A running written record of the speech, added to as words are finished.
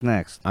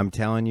next. I'm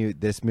telling you,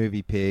 this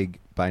movie Pig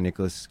by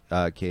Nicolas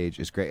Cage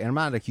is great. And I'm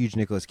not a huge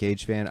Nicolas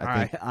Cage fan.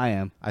 I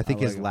am. I think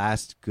his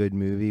last good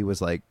movie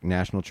was like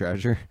National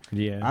Treasure.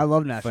 Yeah, I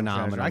love National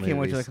Phenomenal Treasure. I can't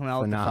wait till they movies. come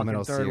out with the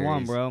Phenomenal fucking third one,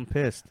 series. bro. I'm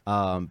pissed.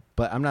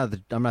 But I'm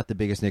not the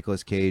biggest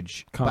Nicolas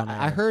Cage. Con But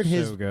Air, I heard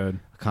his so good.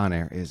 Con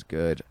Air is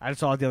good. I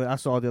saw it the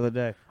other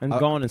day. And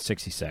Gone in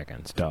 60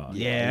 Seconds, dog.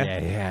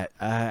 Yeah.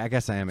 I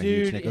guess I am a Dude,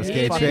 huge Nicolas it's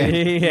Cage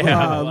fucking- fan.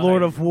 Yeah.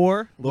 Lord of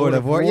War. Lord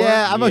of War.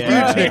 Yeah, I'm a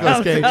huge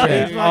Nicolas Cage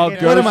fan.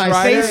 What am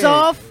I? Face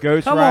Off.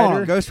 Ghost Come Rider.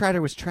 on. Ghost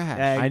Rider was trash.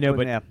 Yeah, I know,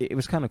 but yeah. it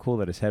was kind of cool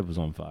that his head was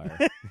on fire.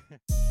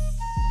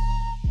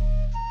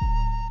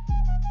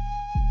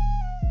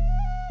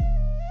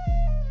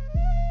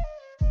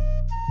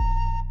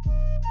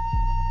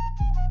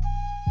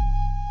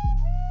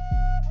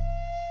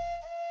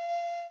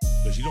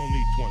 Because you don't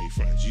need 20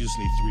 friends. You just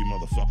need 3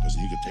 motherfuckers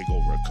and you can take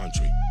over a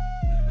country.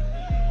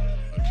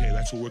 Okay,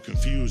 that's what we're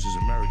confused as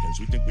Americans.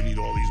 We think we need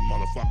all these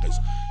motherfuckers.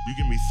 You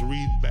give me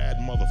 3 bad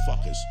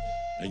motherfuckers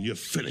and you're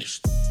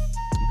finished.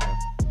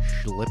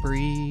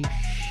 Slippery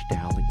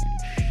Stallion.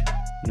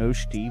 No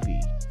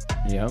Stevie.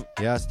 Yep.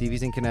 Yeah,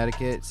 Stevie's in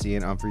Connecticut,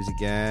 seeing Humphreys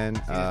again.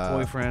 His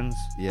boyfriends.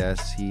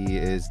 Yes, he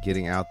is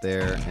getting out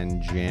there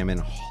and jamming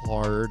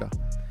hard.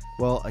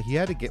 Well, he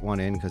had to get one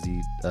in because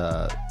he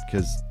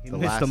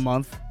missed a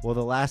month. Well,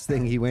 the last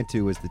thing he went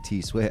to was the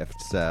T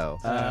Swift. So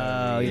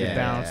you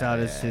balance out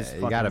his you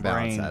fucking gotta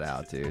balance brain. that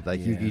out, dude. Like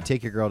you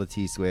take your girl to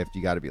T Swift,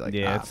 you got to be like,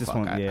 Yeah, it's this fuck,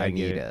 one. Yeah, I get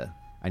need it.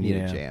 I need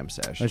a jam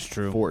session. That's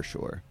true. For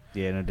sure.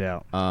 Yeah, no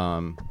doubt.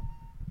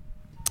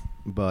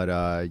 But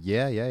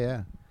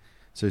yeah.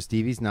 So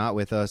Stevie's not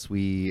with us.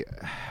 We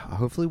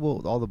hopefully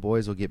all the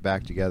boys will get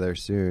back together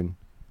soon,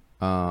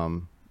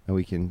 and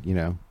we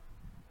can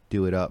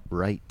do it up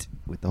right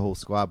with the whole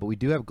squad. But we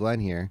do have Glenn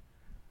here,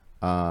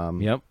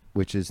 Yep.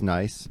 which is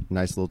nice.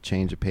 Nice little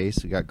change of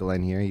pace. We got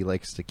Glenn here. He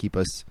likes to keep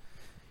us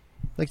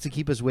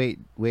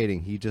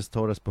waiting. He just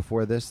told us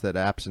before this that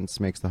absence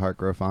makes the heart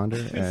grow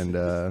fonder, and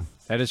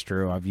That is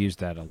true. I've used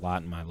that a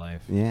lot in my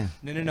life. yeah.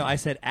 No. I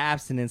said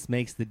abstinence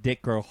makes the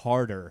dick grow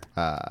harder.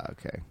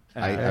 Okay.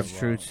 That's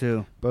true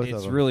too. Both It's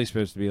of them. really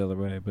supposed to be the other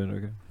way, but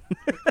okay.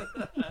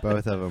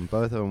 Both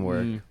of them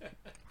work.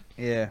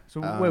 Yeah.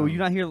 So wait, were you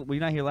not here? Were you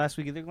not here last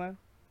week either, Glenn?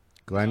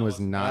 Glenn was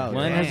not. Oh,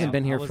 Glenn damn. hasn't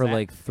been here I was for at-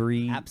 like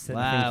 3 absent.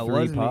 Wow, three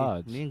wasn't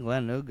pods. me and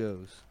Glenn no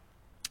goes.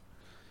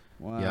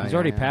 Wow. Yeah, He's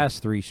already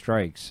passed 3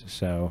 strikes,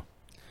 so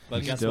But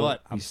He's guess still-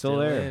 what? I'm he's still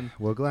there. in.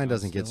 Well, Glenn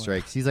doesn't get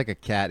strikes. He's like a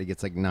cat. He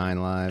gets like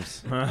 9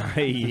 lives.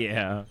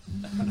 yeah.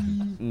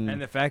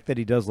 And the fact that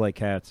he does like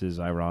cats is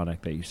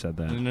ironic that you said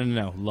that.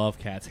 No. Love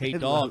cats. Hate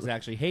dogs,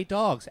 actually. Hate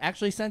dogs.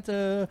 Actually sent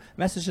a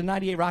message to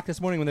 98 Rock this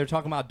morning when they were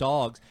talking about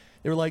dogs.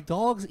 They were like,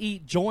 dogs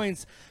eat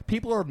joints.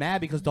 People are mad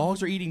because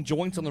dogs are eating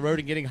joints on the road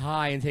and getting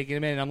high and taking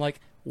them in. And I'm like,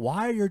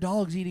 why are your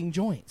dogs eating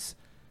joints?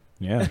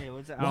 Yeah.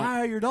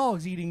 Why are your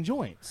dogs eating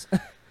joints?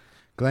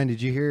 Glenn,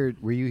 did you hear?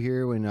 Were you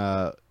here when?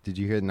 Did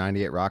you hear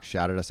 98 Rock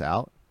shouted us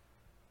out?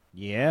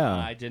 Yeah.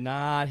 I did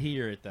not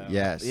hear it, though.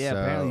 Yes. Yeah, so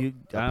apparently you-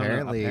 I don't know,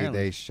 apparently apparently.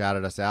 they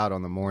shouted us out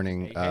on the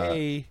morning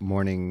Hey.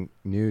 morning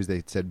news.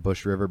 They said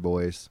Bush River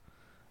Boys,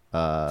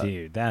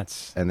 Dude,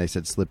 that's... and they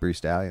said Slippery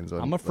Stallions.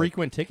 I'm a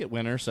frequent ticket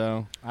winner,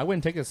 so I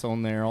win tickets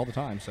on there all the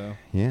time. So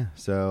Yeah.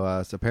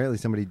 So apparently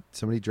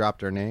somebody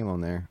dropped our name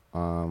on there,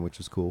 which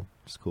was cool.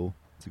 It's cool.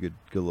 It's a good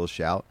little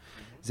shout.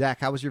 Zach,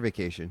 how was your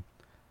vacation?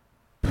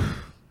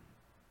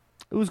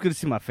 It was good to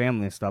see my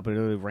family and stuff, but it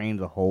really rained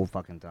the whole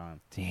fucking time.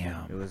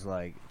 Damn. It was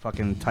like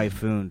fucking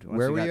typhooned. Once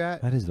Where were you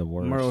at? That is the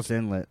worst. Myrtle's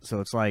Inlet, so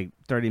it's like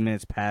 30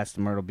 minutes past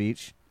Myrtle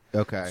Beach.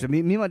 Okay. So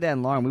me, my dad,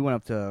 and Lauren, we went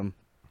up to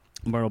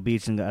Myrtle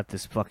Beach and got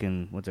this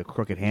fucking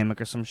Crooked Hammock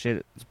or some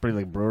shit. It's pretty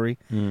like brewery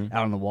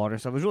out on the water and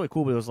stuff. It was really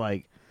cool, but it was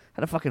like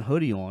had a fucking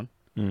hoodie on.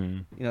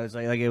 You know, it's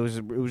like it was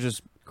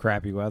just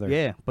Crappy weather.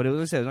 yeah. But it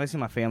was nice to see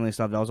my family and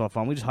stuff. That was all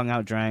fun. We just hung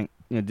out, drank,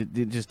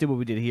 just did what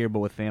we did here, but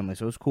with family.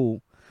 So it was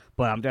cool.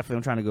 But I'm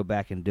trying to go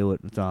back and do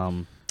it.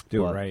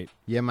 Do it right.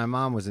 Yeah, my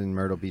mom was in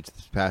Myrtle Beach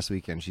this past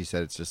weekend. She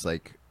said it's just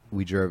like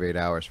we drove 8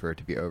 hours for it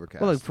to be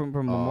overcast. Well, like from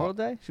Memorial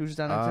Day, she was just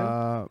down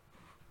there too.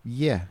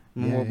 Yeah.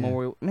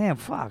 Memorial. Man,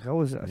 fuck. I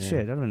was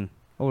shit. I would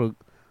have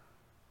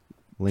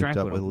Linked drank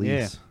up with with them.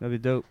 Lise. Yeah,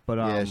 that'd be dope. But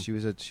Yeah, she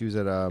was at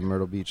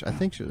Myrtle Beach. I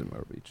think she was at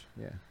Myrtle Beach.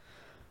 Yeah.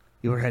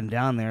 you were heading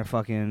down there.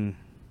 Fucking,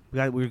 we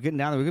were getting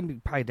down there. We were gonna be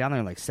probably down there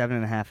in like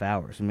 7.5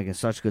 hours. We're making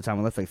such a good time.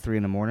 We left like 3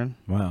 a.m.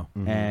 Wow.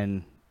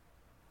 and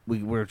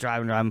we were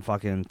driving.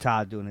 Fucking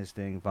Todd doing his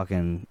thing.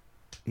 Fucking,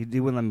 he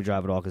wouldn't let me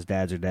drive at all because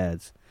dads are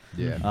dads.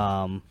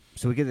 Yeah.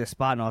 So we get to the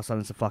spot and all of a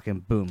sudden it's a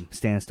fucking boom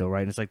standstill,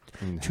 right? And it's like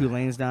 2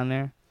 lanes down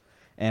there,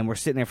 and we're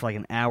sitting there for like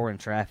an hour in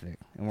traffic,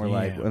 and we're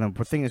like, and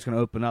we're thinking it's gonna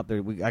open up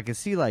there. I can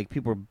see like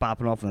people are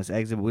bopping off on this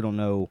exit, but we don't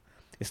know.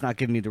 It's not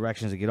giving me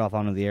directions to get off. I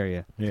don't know the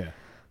area. Yeah.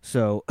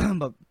 So,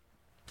 but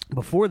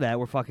before that,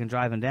 we're fucking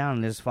driving down,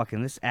 and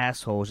this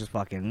asshole is just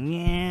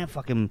fucking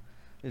like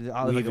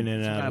Weaving in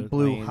and some out kind of of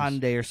blue lanes.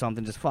 Hyundai or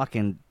something,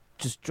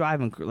 just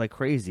driving like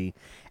crazy.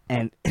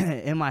 And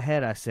in my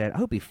head, I said, I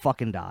hope he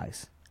fucking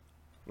dies.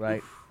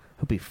 Right?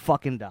 Hope he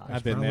fucking dies.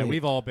 I've been there.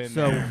 We've all been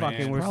So there. fucking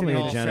man. we're Probably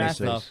sitting a in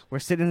Genesis. we're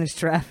sitting in this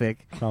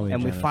traffic, Probably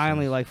and we Genesis.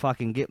 finally like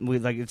fucking get we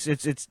like it's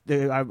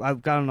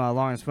I've got on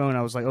Lauren's phone.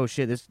 I was like, oh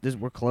shit, this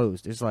we're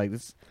closed. It's like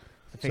this.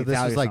 So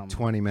this was like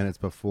 20 minutes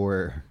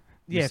before.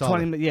 Yeah,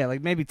 20. Yeah,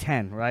 like maybe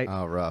 10. Right.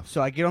 Oh, rough.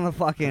 So I get on the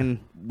fucking.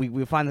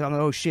 We find that I'm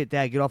like, oh shit,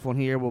 Dad, get off on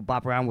here. We'll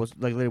bop around. We'll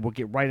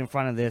get right in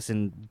front of this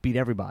and beat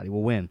everybody.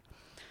 We'll win.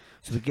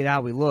 So we get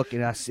out, we look,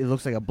 and it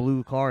looks like a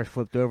blue car is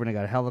flipped over, and they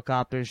got a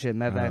helicopter and shit,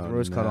 medevac, the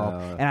road's cut off.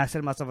 And I said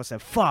to myself, I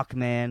said, fuck,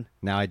 man.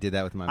 Now I did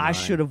that with my mind. I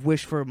should have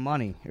wished for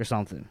money or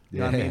something. You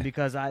know what I mean?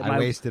 Because I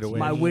wasted a wish.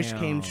 my wish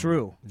came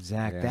true.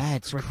 Zach, Yeah.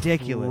 that's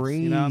ridiculous.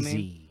 Crazy. You know what I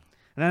mean?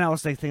 And then I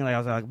was thinking, like, I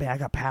was like, man, I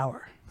got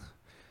power.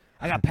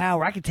 I got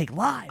power. I can take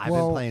lives. I've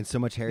been playing so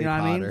much Harry you know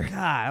what I Potter. mean?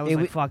 God, I was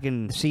like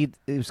fucking. See,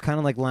 it was kind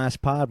of like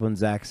last pod when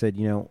Zach said,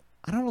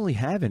 I don't really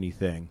have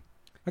anything.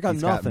 I got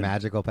He's nothing. got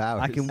magical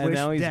powers. I can and wish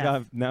now he's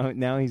death. got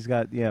now he's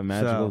got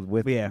magical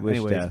wish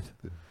anyways, death.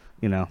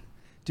 You know.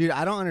 Dude,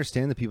 I don't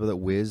understand the people that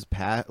whiz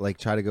past, like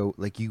try to go,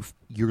 like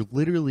you're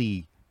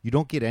literally, you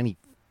don't get any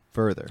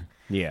further.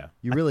 Yeah.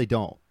 You really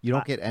don't. You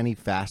don't get any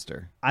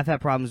faster. I've had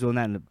problems doing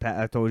that in the past.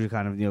 I told you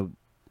kind of,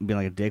 being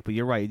like a dick, but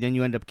you're right. Then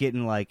you end up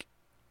getting like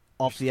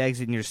off the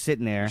exit and you're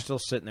sitting there You're still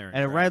sitting there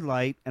at a red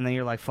light, and then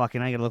you're like,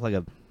 fucking, I gotta look like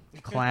a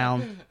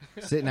clown.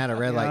 Sitting at a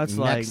red light it's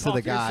next like,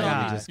 to the guy. yourself.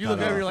 And just You cut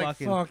look over, off.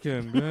 you're like,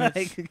 fucking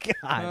bitch.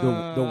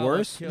 God. The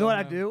worst? You know what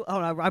I do?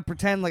 Oh, I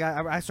pretend like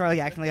I start like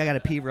acting like I gotta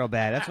pee real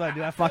bad. That's what I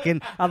do.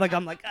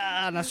 I'm like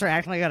and I start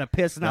acting like I gotta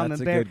piss, and That's I'm a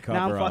good embarrassed. Now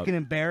I'm cover-up. fucking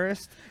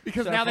embarrassed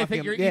Because So now they fucking-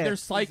 think you're yeah, either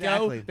psycho,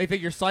 exactly. they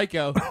think you're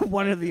psycho.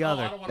 one or the Oh,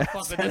 other. I don't want to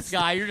fuck with this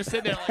guy. You're just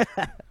sitting there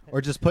like, Or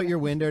just put your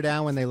window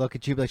down when they look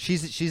at you. Be like,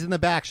 she's in the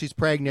back. She's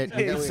pregnant.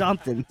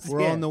 Something.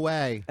 We're Yeah. on the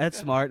way. That's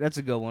smart. That's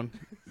a good one.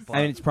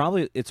 And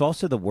it's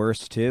also the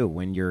worst too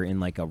when you're in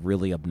like a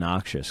really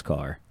obnoxious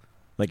car.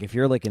 Like if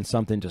you're like in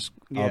something just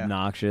Yeah.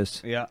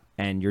 obnoxious Yeah.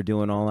 and you're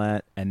doing all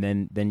that and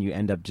then you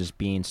end up just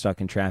being stuck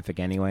in traffic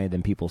anyway,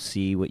 then people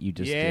see what you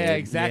just yeah, did.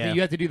 exactly. Yeah.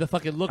 You have to do the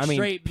fucking look I mean,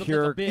 straight,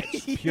 pure- look like a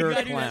bitch. pure you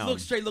gotta do that clown. look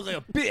straight, look like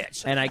a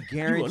bitch. And I You are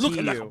guarantee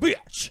looking like a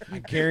bitch. I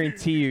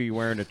guarantee you're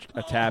wearing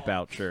a tap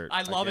out shirt.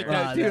 I love it,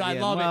 guarantee. though, dude. Yeah, I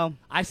love well- it.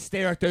 I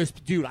stare at those,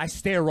 dude. I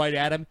stare right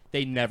at them.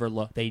 They never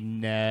look. They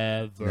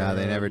never. No,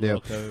 they never do.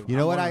 look over. You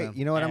know what one of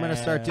them. I'm going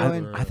to start Ever.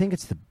 doing? I think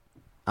it's the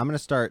I'm going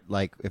to start,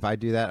 like, if I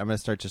do that, I'm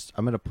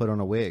going to put on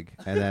a wig.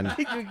 And then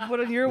You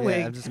put on your Yeah,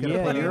 wig. I'm just gonna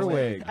Yeah, put on your a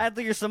wig. I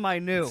think you're somebody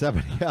new.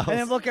 somebody else. And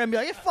then look at me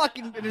like, you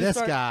fucking. And This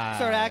start, guy.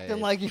 Start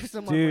acting like you're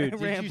someone Dude, who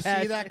Did ran you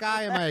past see that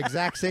guy in my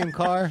exact same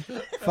car?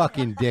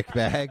 Fucking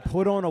dickbag.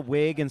 put on a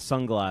wig and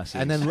sunglasses,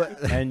 And then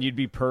and you'd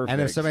be perfect.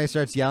 and if somebody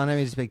starts yelling at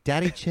me, just be like,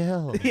 "Daddy,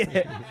 chill."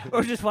 Yeah. Or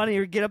it's just funny,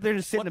 you get up there and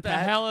just sit in What the the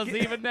hell is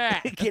even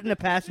that? Get in the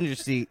passenger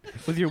seat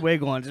with your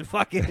wig on, just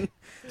fucking.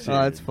 Oh,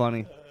 that's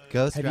funny.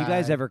 Ghost have you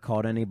guys ever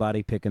caught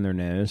anybody picking their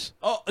nose?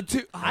 Oh,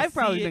 dude, I've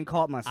probably been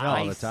caught myself I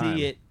all the time.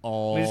 see it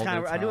all I, just the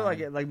kinda, I do it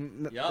time.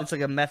 like Yup. it's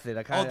like a method. I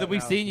Oh, kinda, then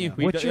we've seen you.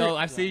 Yeah. What's your-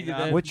 I've seen you.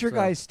 Then. What's your so-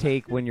 guys'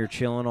 take when you're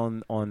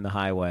chilling on the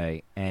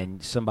highway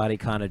and somebody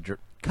kind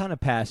of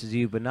passes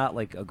you, but not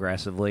like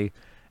aggressively,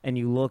 and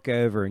you look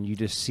over and you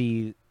just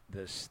see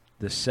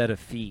the set of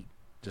feet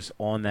just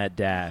on that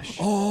dash?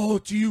 Oh,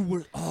 do you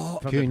were? Oh,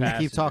 from Can the you keep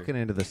passenger. talking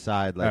into the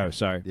side? Like, Oh,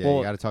 sorry. Yeah, Well,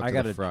 you got to talk I to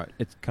gotta- the front.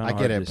 It's kind I of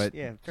get hard it, to but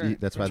Yeah, turn it.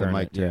 that's why the turn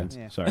mic it, yeah. turns.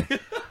 Yeah. Sorry.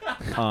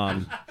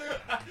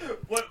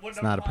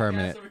 It's not a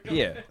permanent.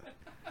 Yeah,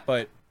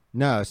 but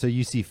No, so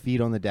you see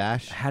feet on the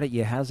dash. how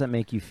does that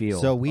make you feel?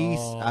 So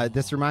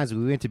this reminds me.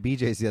 We went to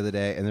BJ's the other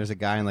day, and there's a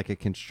guy in like a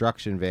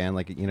construction van,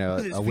 like With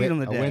his feet on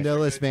the dash.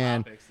 windowless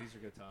van.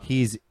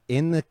 He's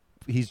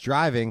he's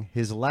driving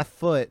his left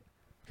foot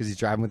because he's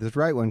driving with his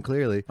right one.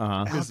 Clearly,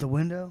 Out the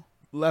window.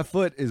 left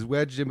foot is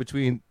wedged in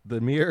between the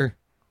mirror,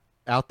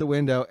 out the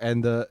window,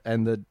 and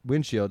the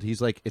windshield.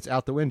 He's like, it's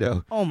out the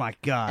window, Oh my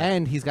god.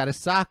 and he's got a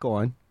sock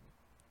on,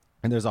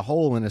 and there's a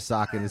hole in his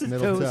sock in his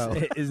middle toe.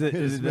 is it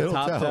His the middle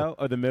top toe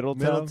or the middle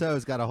toe? Middle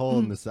toe's got a hole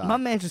in the sock. My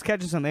man's just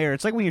catching some air.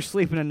 It's like when you're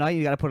sleeping at night,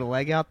 you got to put a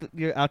leg out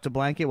out to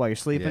blanket while you're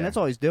sleeping. Yeah. That's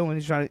all he's doing.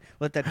 He's trying to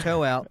let that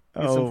toe out,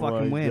 get some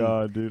fucking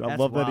wind. dude! That's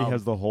wild.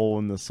 the hole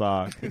in the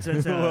sock. It's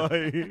a-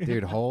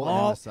 Dude, hole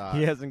in the sock.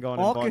 He hasn't gone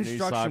all and bought new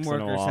construction socks in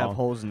a workers while. have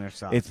holes in their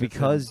socks. It's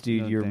because, a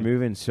dude, known you're thing.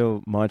 moving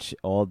so much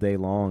all day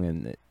long,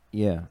 and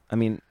yeah, I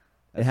mean, it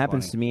That's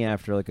happens funny. to me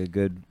after like a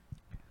good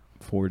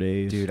 4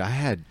 days. Dude, I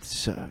had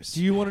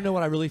Do you want to know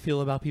what I really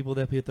feel about people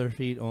that put their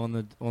feet on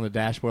the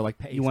dashboard, like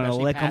You wanna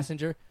especially lick 'em?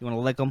 passenger? You want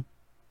to lick them?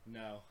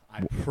 No,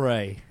 I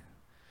pray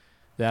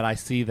that I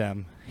see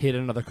them hit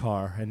another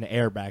car and the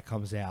airbag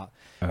comes out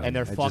and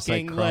their it just, like,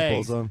 fucking crumples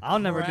legs them. I'll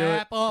never do it.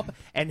 wrap up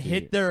and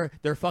hit their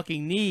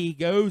fucking knee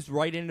goes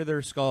right into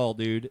their skull,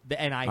 dude.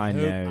 And I hope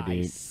know, I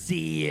dude.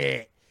 see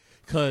it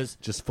because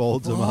just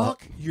folds them up.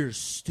 fuck your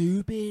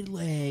stupid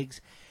legs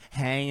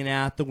hanging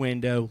out the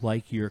window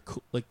like you're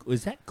cool. Like,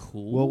 is that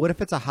cool? Well, what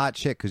if it's a hot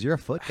chick? Because you're a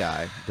foot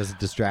guy. Does it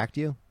distract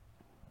you?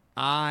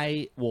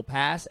 I will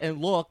pass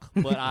and look,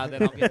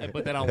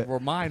 but then I'll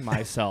remind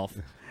myself.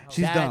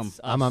 She's dumb.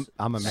 I'm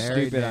a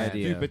married Stupid man.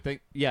 idea. Stupid thing.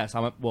 Yes,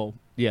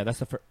 yeah, that's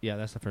the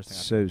first thing.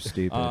 So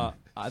stupid.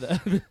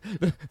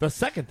 The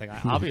second thing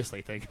I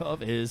obviously think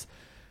of is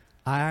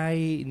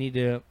I need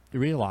to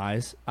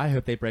realize I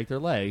hope they break their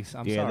legs.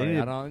 I'm sorry.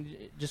 I don't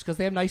just because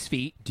they have nice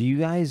feet. Do you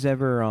guys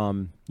ever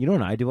you know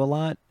what I do a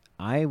lot?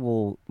 I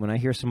will when I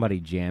hear somebody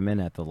jamming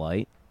at the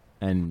light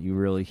and you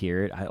really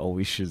hear it, I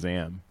always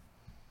Shazam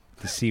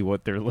to see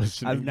what they're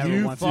listening I've never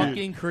You once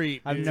fucking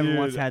creep. I've dude. never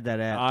once had that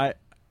app.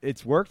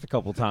 It's worked a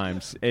couple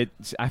times.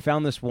 I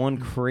found this one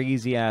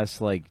crazy ass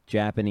like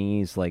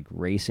Japanese like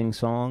racing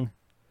song.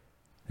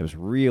 It was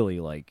really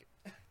like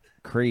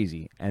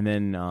crazy. And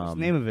then What's the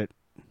name of it?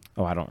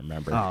 oh, I don't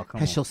remember. Oh,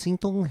 come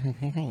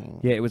on.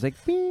 Yeah, it was like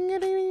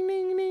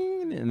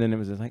and then it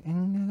was just like I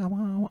don't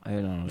know,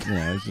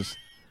 it was just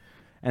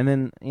and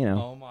then,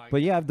 Oh my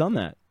but yeah, I've done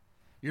that.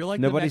 You're like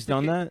Nobody's the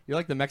Mexican, done that? You're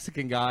like the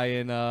Mexican guy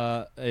in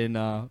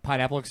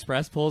Pineapple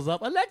Express pulls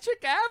up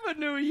Electric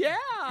Avenue, yeah.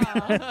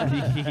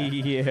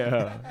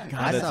 Yeah.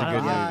 God, that's a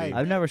good movie.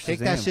 I've never Take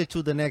Shazam. that shit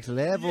to the next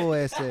level,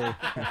 ese.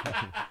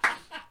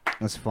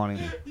 That's funny.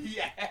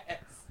 Yes.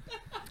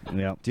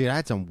 Yep. Dude, I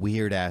had some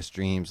weird ass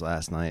dreams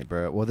last night,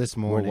 bro. Well, this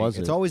morning. was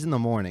It's it? always in the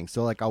morning.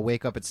 So like I'll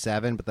wake up at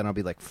 7, but then I'll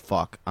be like,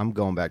 fuck, I'm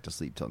going back to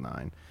sleep till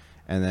 9.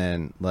 And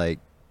then like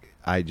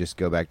I just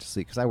go back to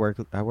sleep because I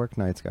work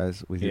nights,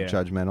 guys, with your Yeah.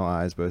 judgmental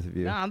eyes, both of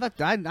you. No, I'm not,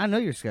 I know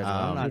your schedule.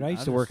 I'm not, Dude, I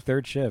used I'm to work just-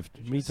 third shift.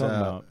 What are you talking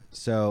about?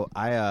 So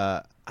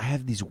I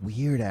have these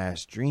weird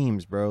ass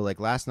dreams, bro. Like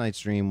last night's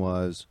dream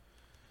was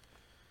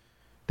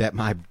that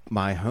my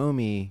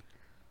homie,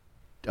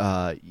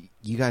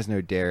 you guys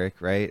know Derek,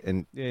 right?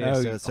 And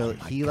Yeah. so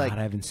my he God, like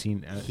I haven't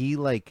seen he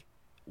like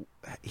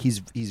he's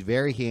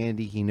very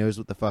handy. He knows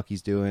what the fuck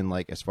he's doing,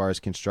 like as far as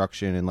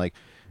construction and like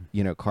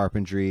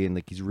carpentry, and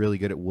like he's really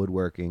good at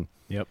woodworking.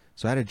 Yep.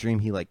 So I had a dream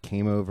he like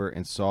came over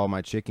and saw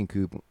my chicken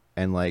coop,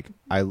 and like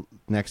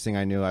next thing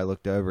I knew, I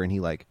looked over and he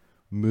like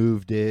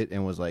moved it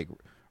and was like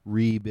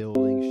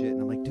rebuilding shit,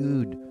 and I'm like,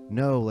 dude,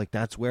 no, like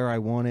that's where I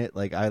want it.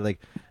 Like I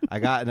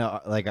got in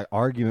an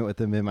argument with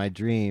him in my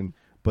dream,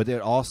 but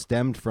it all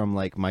stemmed from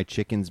like my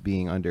chickens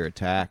being under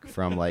attack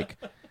from like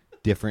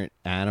different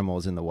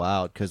animals in the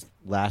wild. Because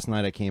last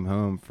night I came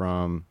home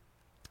from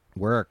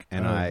work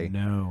and I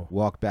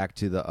walked back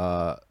to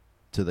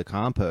the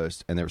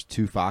compost, and there was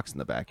 2 foxes in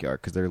the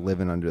backyard because they're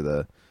living under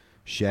the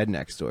shed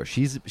next door.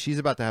 She's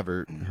about to have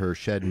her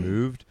shed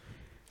moved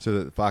so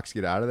that the fox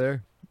get out of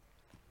there.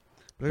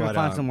 We're going to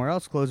find somewhere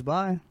else close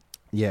by.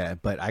 Yeah,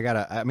 but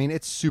I mean,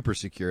 it's super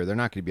secure. They're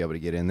not going to be able to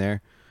get in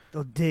there.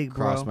 They'll dig,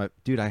 bro.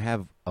 Dude, I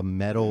have a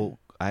metal,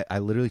 I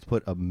literally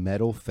put a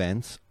metal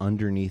fence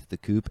underneath the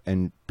coop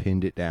and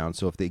pinned it down.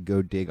 So if they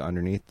go dig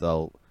underneath,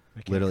 they'll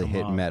literally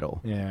hit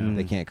metal. Yeah.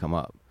 They can't come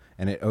up.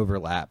 And it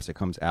overlaps. It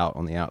comes out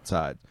on the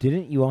outside.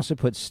 Didn't you also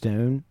put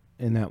stone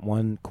in that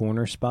one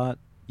corner spot?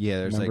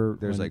 Yeah,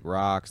 there's like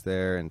rocks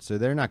there, and so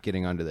they're not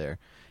getting under there.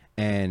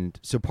 And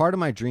so part of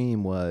my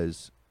dream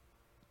was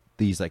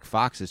these like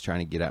foxes trying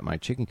to get at my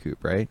chicken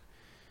coop, right?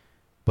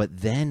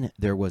 But then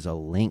there was a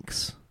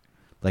lynx,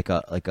 like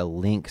a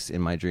lynx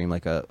in my dream,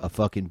 like a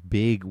fucking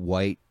big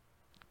white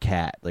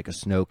cat, like a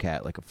snow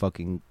cat, like a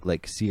fucking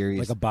like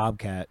serious, Like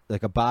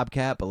a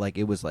bobcat. but like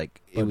it was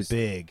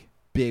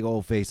big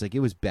old face, like it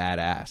was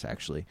badass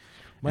actually.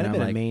 Might have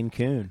been a Maine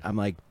Coon. I'm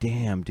like,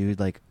 damn, dude,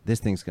 like this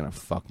thing's gonna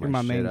fuck You're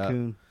my shit Maine up.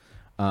 Coon.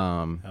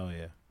 Hell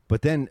yeah.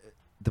 But then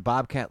the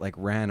bobcat like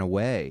ran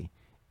away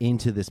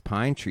into this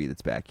pine tree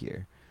that's back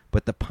here.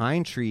 But the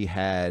pine tree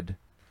had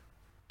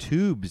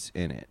tubes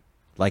in it,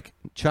 like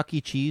Chuck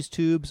E. Cheese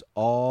tubes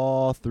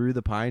all through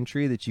the pine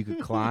tree that you could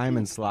climb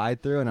and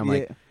slide through. And I'm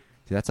like, dude,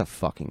 that's a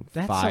fucking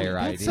fire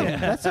idea.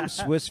 That's some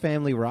Swiss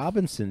Family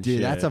Robinson Dude,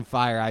 shit. that's a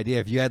fire idea.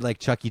 If you had like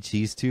Chuck E.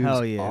 Cheese tubes.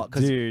 Hell yeah.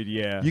 'cause Dude,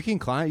 yeah. You can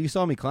climb. You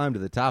saw me climb to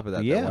the top of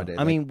that that one day.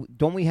 I mean,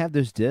 don't we have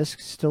those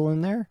discs still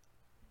in there?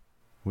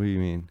 what do you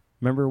mean?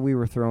 Remember we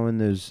were throwing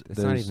those... It's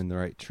not even the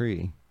right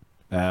tree.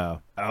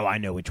 Oh, I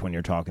know which one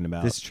you're talking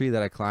about. This tree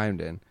that I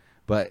climbed in.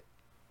 But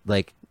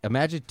like,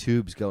 imagine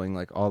tubes going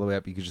like all the way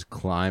up. You could just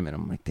climb it.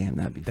 I'm like, damn,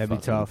 that'd be That'd be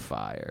fucking tough.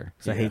 fire.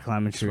 'Cause I hate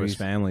climbing Swiss trees.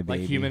 Family, baby.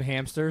 Like human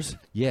hamsters.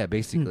 Yeah,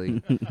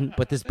 basically.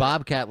 But this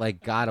bobcat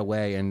like got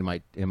away in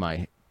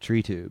my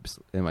tree tubes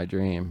in my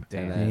dream.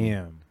 And then,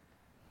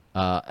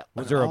 Damn.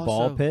 Was there a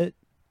ball also- pit?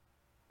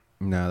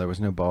 No, there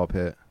was no ball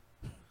pit.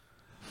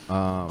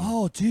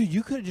 Oh, dude,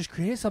 you could have just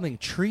created something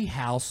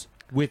treehouse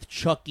with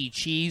Chuck E.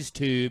 Cheese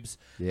tubes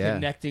Yeah.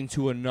 connecting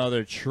to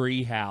another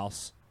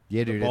treehouse.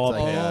 Yeah, dude. It's ball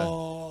like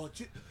Oh,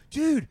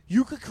 dude,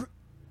 you could.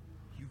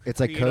 it's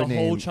like Create a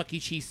whole codename. Chuck E.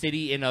 Cheese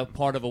city in a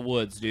part of a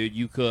woods, dude.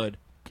 You could.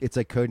 It's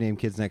like codename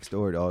Kids Next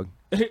Door, dog.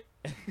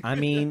 I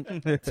mean,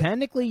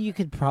 technically, you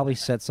could probably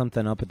set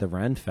something up at the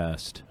Ren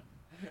Fest.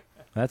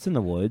 That's in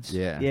the woods.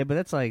 Yeah. Yeah, but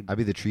that's like I'd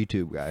be the tree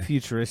tube guy.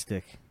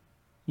 futuristic.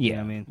 Yeah. You know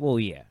what I mean? Well,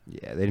 yeah.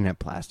 Yeah, they didn't have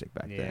plastic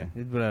back Yeah, then.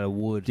 it's out of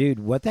wood. Dude,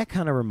 what that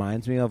kind of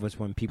reminds me of is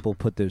when people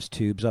put those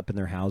tubes up in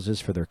their houses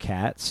for their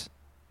cats,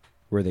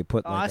 where they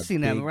put Oh, like I've a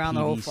seen them big around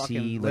the whole PVC,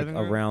 fucking like living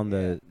room. around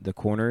the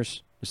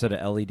corners instead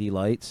of LED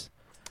lights.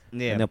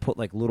 Yeah. And they'll put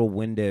like little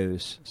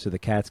windows so the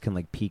cats can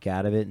like peek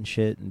out of it and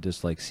shit and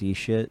just like see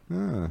shit.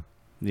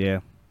 Yeah.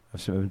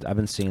 I've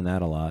been seeing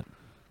that a lot.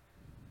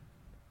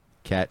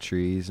 Cat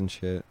trees and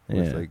shit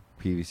with Yeah. like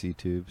PVC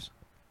tubes.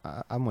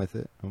 I'm with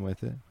it.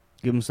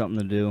 Give them something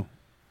to do.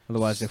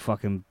 Otherwise, they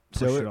fucking push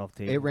So it off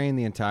the table. it rained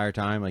the entire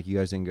time. Like you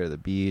guys didn't go to the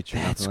beach or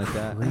That's nothing like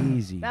that.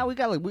 crazy. Now we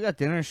got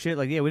dinner and shit.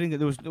 Like, yeah, we didn't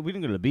go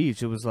to the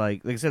beach. It was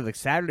like I said, like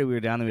Saturday we were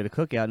down there, we had a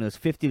cookout, and it was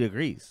 50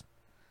 degrees.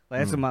 Like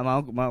that's what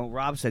my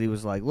Rob said. He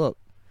was like, look,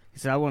 he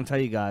said, I want to tell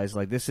you guys,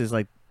 like, this is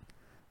like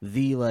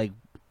the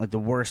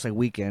worst like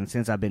weekend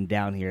since I've been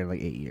down here in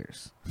like 8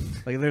 years.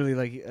 Like literally,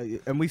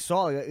 like, and we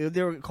saw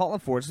they were calling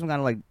for it. Some kind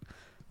of like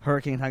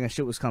hurricane kind of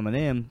shit was coming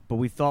in, but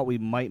we thought we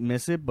might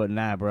miss it, but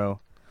nah, bro.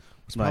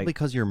 It's probably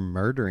because you're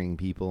murdering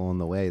people on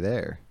the way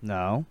there.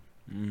 No,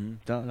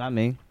 not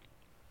me.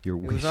 You're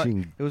It was,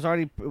 wishing. it was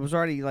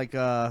already like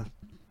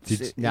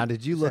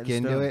Did you look set in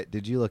into stone. it?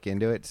 Did you look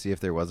into it to see if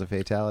there was a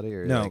fatality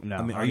or No, like, No,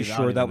 I mean, I are you don't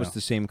sure even that was know.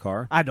 the same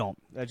car? I don't.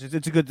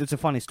 It's a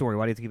funny story.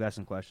 Why do you have to keep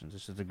asking questions?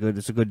 It's a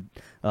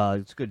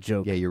good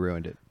joke. Yeah, you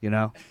ruined it. You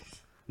know.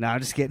 No, I'm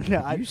just kidding.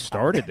 No, You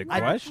started the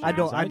question. I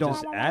don't.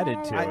 just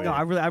added to it. No,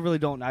 I really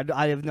don't.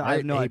 I have no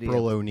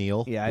April idea.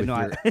 O'Neil. Yeah, I with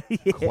know.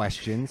 your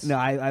questions. No,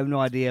 I have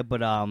no idea.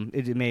 But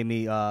it made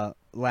me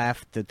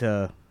laugh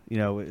to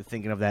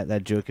thinking of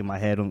that joke in my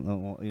head.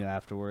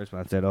 Afterwards,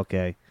 when I said,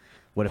 okay,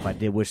 what if I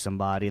did wish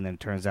somebody, and then it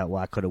turns out,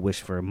 well, I could have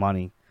wished for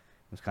money.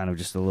 It was kind of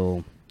just a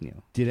little,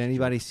 Did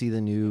anybody see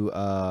the new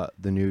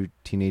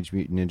Teenage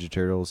Mutant Ninja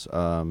Turtles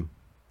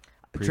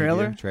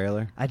preview?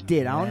 Trailer? I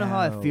did. I don't know how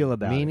I feel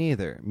about Me it.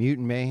 neither.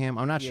 Mutant Mayhem.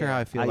 I'm not sure how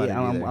I feel about it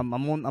either. I'm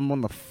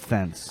on the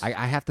fence. I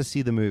have to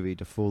see the movie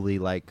to fully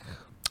like.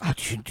 Oh,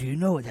 do you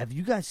know? Have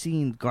you guys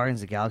seen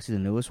Guardians of the Galaxy, the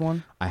newest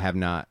one? I have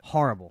not.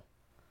 Horrible.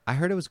 I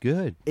heard it was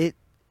good. It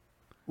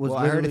was. Well,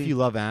 I heard if literally- you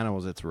love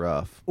animals, it's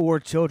rough. or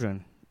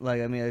children.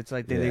 Like, I mean, it's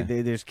like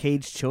there's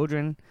caged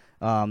children.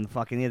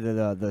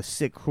 The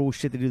sick, cruel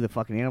shit they do, the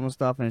fucking animal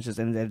stuff, and it's just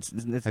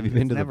it's Have you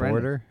been to the never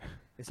border? ending.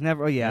 It's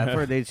never. Oh yeah, I've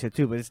heard they shit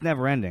too, but it's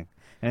never ending.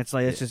 And it's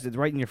like it's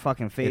right in your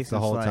fucking face. It's the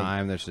and whole like,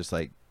 time. There's just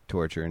like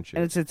torture and shit.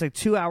 and it's like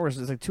 2 hours.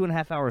 It's like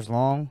 2.5 hours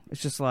long.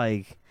 It's just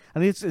like I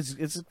mean,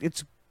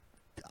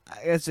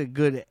 it's a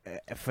good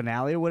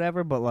finale or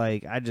whatever. But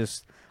like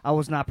I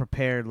was not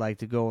prepared like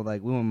to go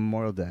like we went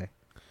Memorial Day.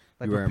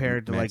 Like You weren't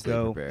prepared to like mentally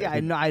go. prepared. Yeah,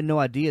 I had no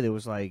idea there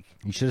was like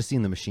You should have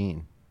seen The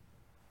Machine.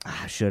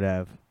 I should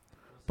have.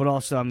 But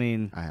also, I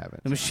mean, I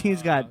haven't. the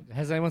machine's got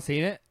Has anyone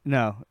seen it?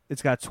 no.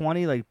 It's got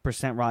 20%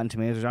 Rotten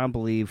Tomatoes. Which I don't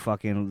believe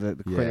fucking the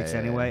critics yeah,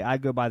 anyway. yeah. I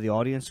go by the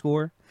audience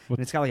score, and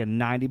it's got like a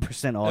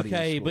 90% audience.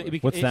 Okay, score.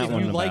 but What's if that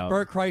one you like about?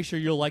 Bert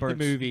Kreischer, you'll like the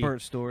movie.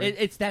 Bert's story.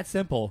 It's that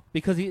simple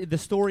because the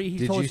story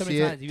he's Did told you so see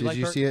many it? times. Did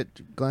you see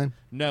it, Glenn?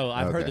 No,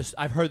 I've heard Okay. this.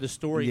 I've heard the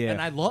story, Yeah.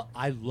 and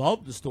I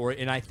love the story,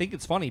 and I think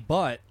it's funny.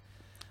 But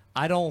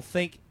I don't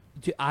think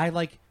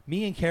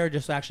me and Kara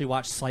just actually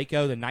watched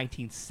Psycho, the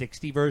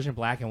 1960 version,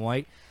 black and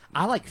white.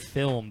 I like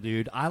film,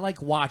 dude. I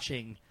like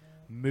watching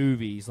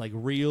movies, like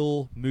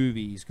real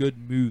movies, good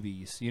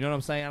movies. You know what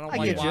I'm saying? I don't I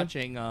like get you.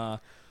 watching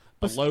a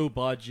low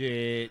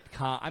budget.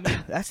 I mean,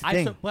 That's the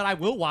thing. but I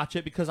will watch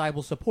it because I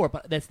will support.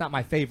 But that's not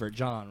my favorite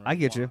genre. I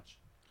get to you. watch.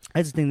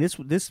 That's the thing.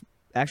 This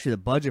actually the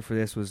budget for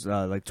this was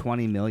like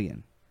 $20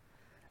 million.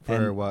 For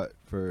And- what?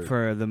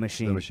 For the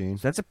machine. The Machine.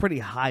 So that's a pretty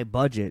high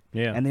budget.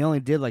 Yeah. And they only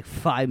did like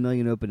 $5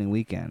 million opening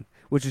weekend,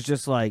 which is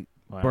just like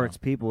Wow. Bert's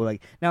people.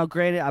 Like now,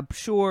 granted, I'm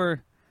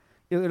sure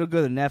it'll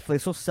go to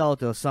Netflix. He'll sell it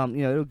to some.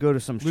 It'll go to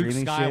some Luke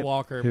streaming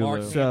Skywalker, Hulu.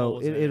 Mark So Hamill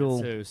is in it'll-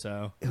 it too.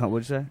 So shit.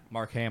 What'd you say?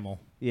 Mark Hamill.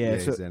 Yeah.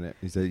 he's So in it.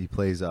 He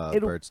plays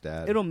Bert's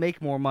dad. it'll make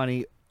more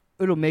money.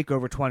 It'll make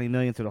over $20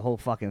 million through the whole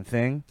fucking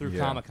thing. Through Yeah.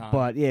 Comic Con.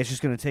 But yeah, it's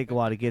just gonna take a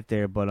while to get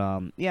there. But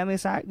yeah, I mean,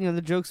 it's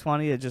the joke's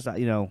funny. It just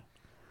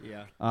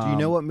yeah. Do you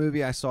know what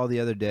movie I saw the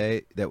other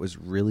day that was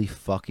really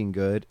fucking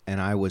good? And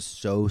I was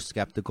so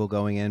skeptical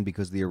going in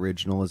because the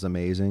original is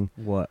amazing.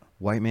 What?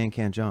 White Man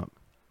Can't Jump.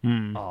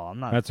 Hmm. Oh, I'm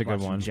not. That's a good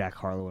watching one. Jack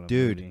Harlow in a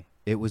Dude, movie.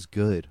 it was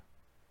good.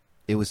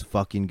 It was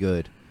fucking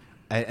good.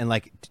 And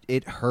like,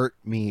 it hurt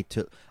me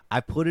to. I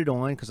put it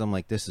on because I'm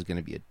like, this is going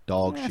to be a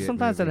dog Yeah, shit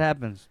sometimes movie. that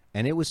happens.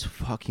 And it was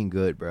fucking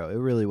good, bro. It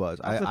really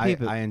was. I'll have to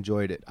peep it. I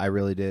enjoyed it. I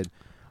really did.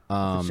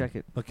 Check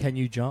it. But can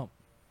you jump?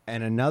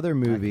 And another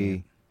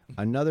movie,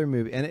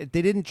 and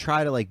they didn't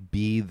try to like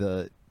be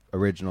the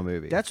original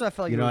movie. That's what I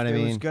felt like You know what I it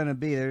was mean? gonna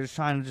be. They're just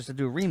trying to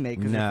do a remake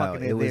because No,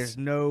 it was- there's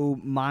no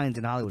minds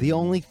in Hollywood. The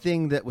anymore. only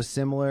thing that was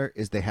similar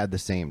is they had the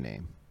same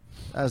name.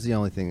 That was the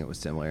only thing that was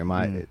similar.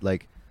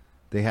 Like,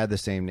 they had the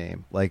same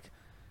name. Like,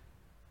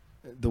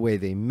 the way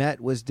they met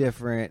was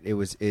different.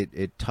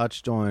 It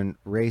touched on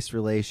race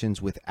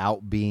relations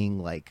without being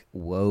like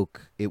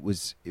woke. It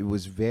was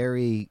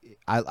very.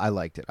 I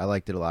liked it. I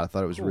liked it a lot. I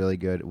thought it was really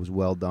good. It was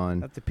well I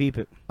done. have to peep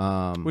it.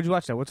 Where'd you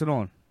watch that? What's it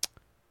on?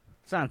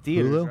 It's on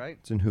theaters, Hulu? right?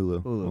 It's in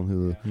Hulu. Hulu. On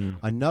Hulu.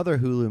 Another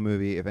Hulu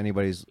movie. If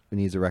anybody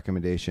needs a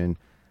recommendation,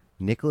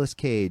 Nicolas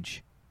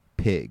Cage,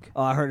 Pig.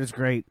 Oh, I heard it's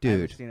great, Dude, I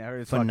haven't seen it. I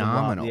heard it's fucking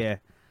phenomenal. wild. Yeah,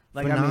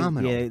 like Phenomenal.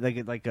 I mean,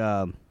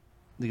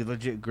 yeah, Like a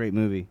legit great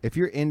movie. If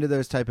you're into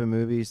those type of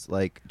movies,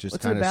 like just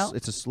What's it kind of, about?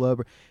 it's a slow.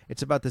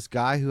 It's about this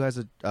guy who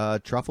has a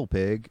truffle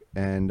pig,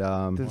 and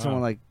Did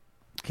someone like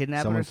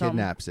kidnap it someone or something?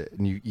 kidnaps it,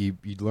 and you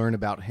learn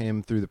about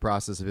him through the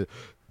process of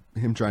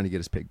him trying to get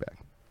his pig back.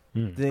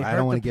 Did they I hurt don't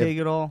the wanna give- pig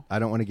at all? I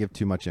don't want to give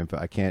too much info.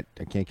 I can't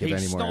give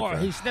any more info.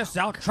 He sniffs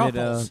out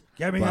truffles.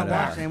 Give me but, a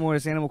Watch watch. any more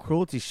of this animal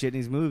cruelty shit in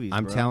these movies.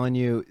 I'm bro. telling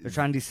you, They're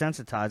trying to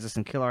desensitize us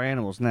and kill our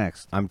animals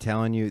next. I'm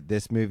telling you,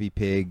 this movie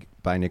Pig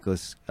by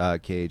Nicolas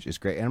Cage is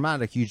great. And I'm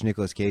not a huge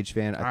Nicolas Cage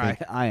fan.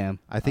 I am.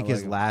 I think like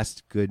his him.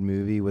 last good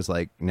movie was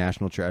like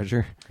National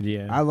Treasure.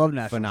 Yeah. I love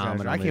National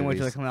Phenomenal Treasure. I can't wait till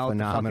they movies. come out with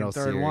the Phenomenal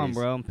fucking third one, series.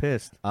 bro. I'm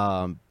pissed.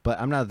 But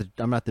I'm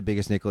not the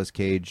biggest Nicolas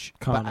Cage.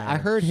 Con But Air, I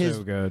heard his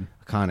so good.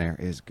 Con Air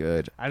is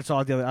good. I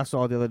saw it the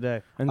other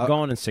day. And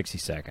Gone in 60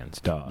 Seconds,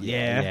 dog.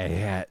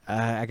 Yeah.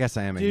 I guess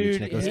I am a Dude,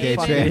 huge Nicolas he Cage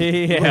fucking-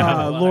 fan.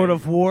 Yeah. Lord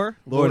of War.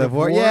 Lord of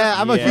War. Yeah,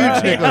 I'm a Yeah.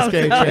 huge Nicolas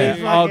Cage fan.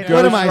 Oh, Fucking-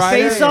 What am I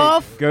saying? Face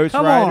Off. Ghost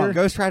Come Rider. on.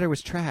 Ghost Rider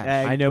was trash.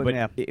 Hey, I know, but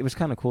yeah. it was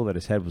kind of cool that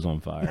his head was on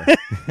fire.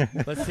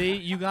 But see,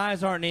 you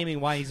guys aren't naming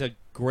why he's a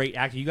great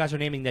actor. You guys are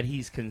naming that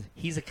he's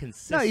a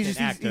consistent No, he's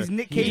actor.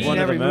 Nick He's Cage one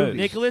in of the every most. movie.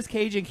 Nicolas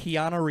Cage and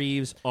Keanu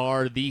Reeves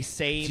are the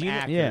same Do you know-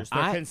 actors. yeah,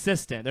 They're I-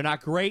 consistent. They're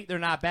not great. They're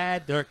not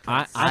bad. They're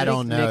I consistent.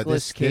 don't think know.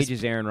 Nicolas This- Cage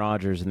is Aaron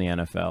Rodgers in the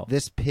NFL.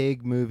 This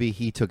Pig movie,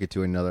 he took it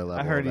to another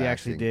level. I heard of he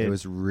actually acting. did. It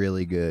was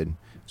really good.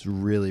 It's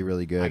really,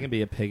 really good. I can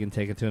be a pig and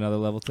take it to another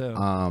level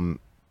too.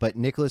 But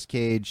Nicolas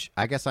Cage,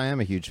 I guess I am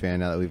a huge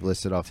fan now that we've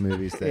listed off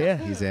movies that Yeah.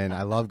 he's in.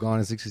 I love Gone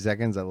in 60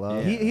 Seconds. I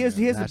love. He has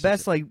the National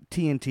best like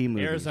TNT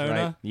movies. Arizona?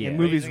 right? Yeah. And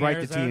movies Raising right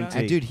Arizona? to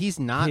And TNT. dude, he's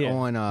not Yeah.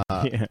 on.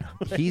 Yeah.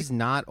 He's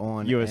not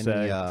on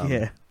USA. Any,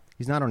 yeah.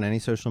 He's not on any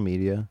social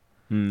media.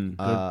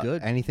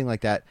 Good. Anything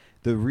like that.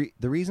 The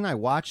reason I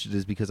watched it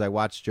is because I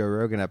watched Joe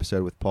Rogan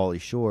episode with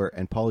Pauly Shore,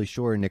 and Pauly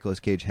Shore and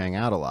Nicolas Cage hang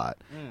out a lot.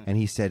 And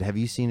he said, "Have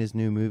you seen his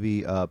new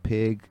movie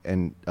Pig?"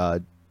 And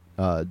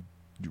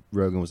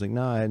Rogan was like,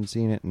 "No, I hadn't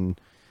seen it." And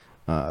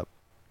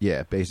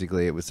yeah,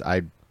 basically it was.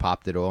 I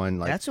popped it on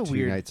like That's a 2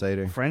 weird nights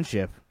later.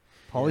 friendship.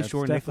 Pauly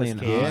Shore, and definitely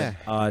Nicolas an Cage.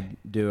 Cage. odd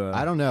duo.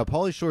 I don't know.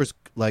 Pauly Shore's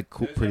like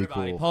cool, Knows pretty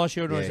everybody. cool. Pauly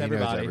Shore knows yeah, he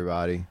everybody. knows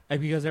everybody.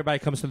 And because everybody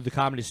comes through the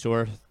Comedy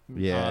Store.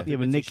 Yeah. Yeah,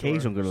 but Nick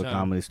Cage don't go to the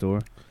Comedy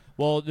Store.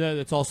 Well, no,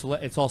 it's all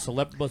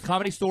but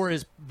Comedy Store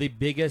is the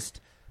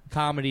biggest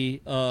comedy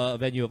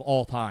venue of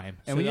all time.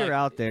 And when you're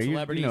out there, you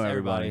celebrities, know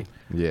everybody.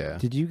 Yeah.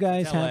 Did you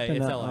guys It's LA, happen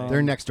it's to? LA.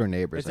 They're next door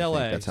neighbors. It's I think.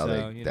 LA, That's how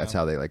so, they. you That's know.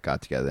 how they like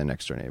got together. They're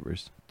next door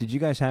neighbors. Did you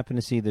guys happen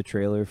to see the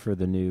trailer for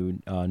the new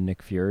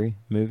Nick Fury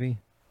movie?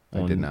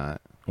 I did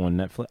not. On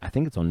Netflix. I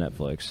think it's on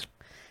Netflix.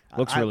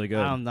 Looks really good.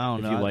 I don't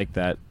if know. you like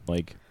that,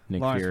 like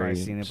Nick Lawrence Fury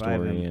probably seen it, but I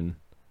story, haven't. and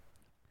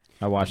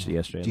I watched it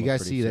yesterday. Do you It looked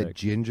guys pretty see sick. that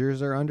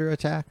gingers are under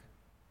attack?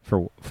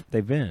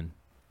 They've been.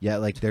 Yeah,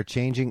 like they're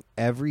changing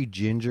every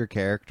ginger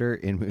character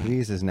in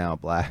movies is now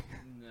black.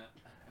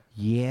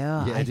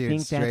 Yeah, Yeah, I dude,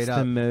 think straight that's up.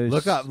 the most.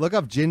 Look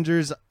up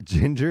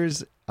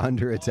gingers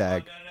under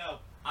attack. No.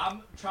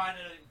 I'm trying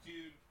to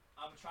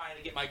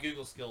get my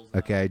Google skills.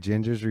 Okay,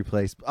 gingers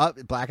replace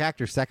black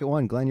actor. Second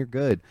one, Glenn, you're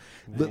good.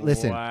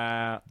 Listen,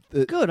 Wow.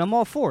 Good, I'm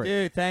all for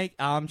it. Dude,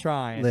 I'm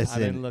trying. I've been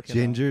listen.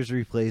 looking Gingers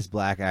replace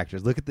black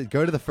actors. Look at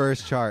go to the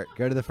first chart.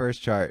 Go to the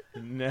first chart.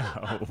 No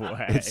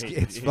way.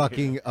 It's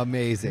fucking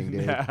amazing,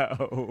 dude.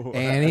 No.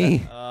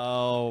 Annie.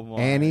 Oh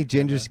my. Annie,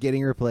 Ginger's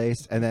getting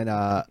replaced, and then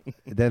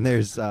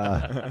there's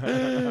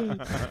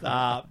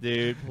Stop,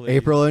 dude. Please.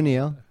 April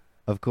O'Neil,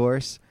 of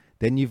course.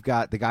 Then you've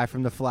got the guy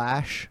from The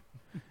Flash.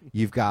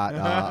 You've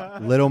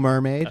got Little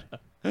Mermaid.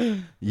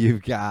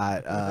 You've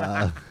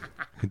got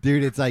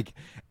dude. It's like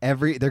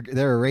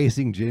they're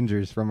erasing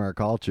gingers from our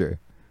culture.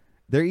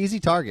 They're easy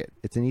target.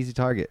 It's an easy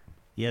target.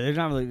 Yeah, there's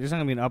not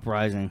gonna be an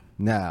uprising.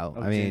 No,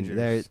 Of I mean gingers.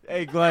 there's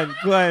Hey, Glenn.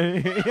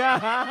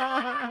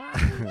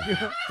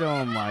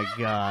 Oh my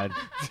god.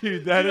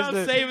 Dude, that Dude, is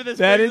I'm saving this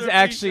that is picture.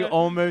 actually Please,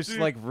 almost dude,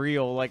 like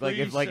real. Like please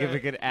if it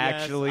could Yes,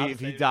 actually I'm if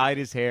he saving dyed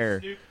his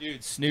hair.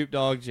 Snoop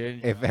Dogg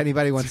Ginger. if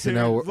anybody wants to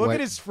know Look what at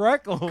his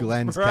freckles.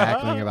 Glenn's bro.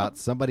 cackling about,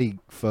 somebody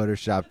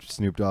photoshopped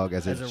Snoop Dogg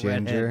as a As a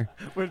ginger,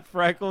 with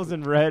freckles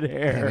and red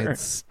hair. and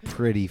it's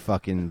pretty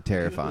fucking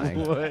terrifying.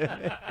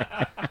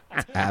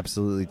 It's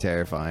absolutely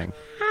terrifying.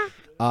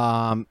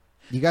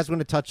 You guys want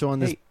to touch on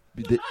this?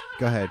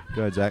 Go ahead,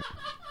 Zach.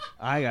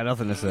 I got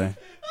nothing to say.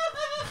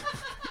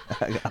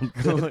 I'm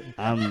good.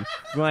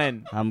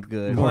 Glenn. I'm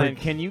good. Glenn,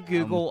 can you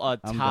Google I'm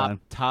done.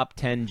 top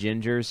 10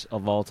 gingers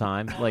of all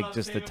time? Like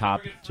just the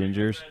top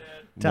gingers.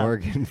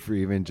 Morgan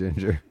Freeman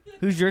ginger.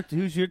 Who's your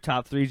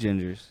top 3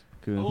 gingers?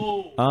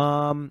 Cool.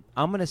 I'm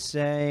gonna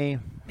say,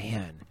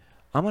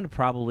 I'm gonna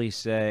probably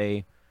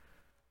say,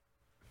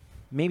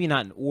 maybe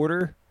not in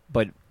order,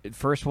 but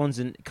first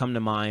ones come to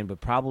mind, but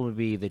probably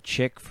be the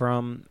chick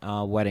from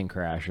Wedding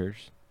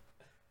Crashers,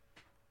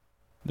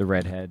 the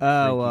redhead. freaky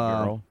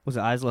girl. Was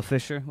it Isla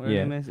Fisher? Whatever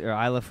Yeah. her name is? Or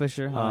Isla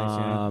Fisher?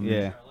 Um,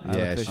 yeah. Isla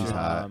Yeah, Fisher. she's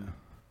hot.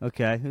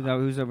 Okay,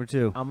 who's number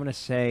 2? I'm gonna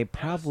say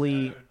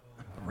probably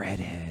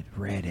redhead.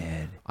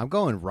 I'm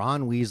going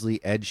Ron Weasley,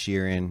 Ed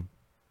Sheeran.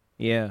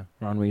 Yeah,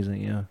 Ron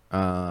Weasley. Yeah.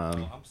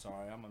 I'm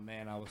sorry. I'm a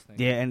man. I was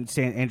thinking. Yeah, and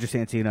Andrew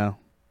Santino.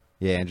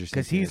 Yeah, Andrew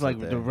because he's Santino's like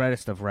up there. the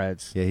reddest of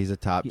reds. Yeah, he's a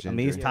top ginger. I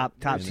mean, he's top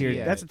tier.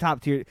 Yeah. That's a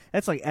top tier.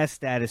 That's like S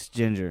status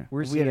ginger.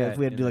 Where's if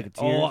we had to do like a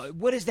tier. Oh,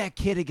 what is that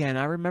kid again?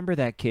 I remember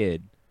that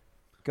kid.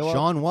 Go up.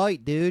 Sean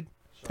White, dude.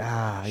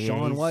 Yeah,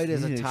 Sean White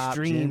is he's a an top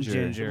extreme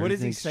ginger. What He's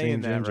is an he saying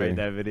extreme that ginger. right?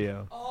 That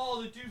video.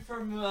 Oh, the dude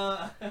from.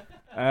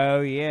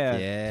 Oh yeah.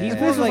 Yeah. He's This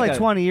more was like like a,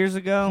 20 years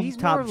ago. He's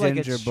top more like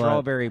ginger, a but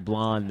strawberry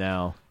blonde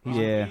now.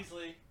 yeah.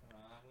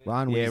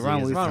 Ron Yeah, Weasley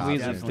Ron is Weasley- Ron top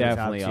Weasley's ginger. definitely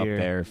definitely top up tier.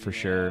 there for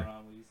sure.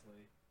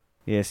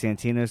 Yeah,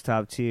 Santino's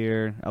top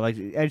tier. I like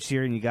Ed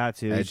Sheeran. You got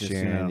to. Ed It's just,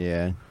 Sheeran,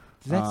 yeah.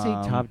 Does that say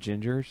Um, top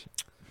gingers?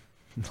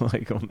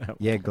 Like on that.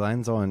 Yeah,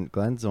 Glenn's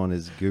on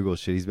his Google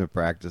shit. He's been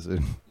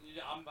practicing.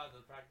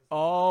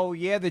 Oh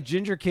yeah, the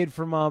ginger kid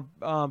from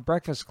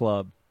Breakfast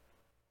Club.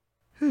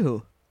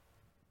 Who?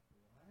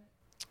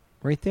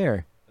 Right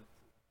there.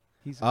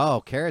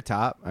 Oh, Carrot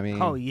Top. I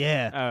mean, Oh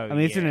yeah. Oh, I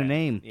mean, it's in yeah. a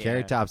name. Yeah.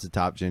 Carrot Top's the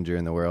top ginger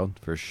in the world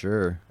for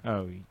sure.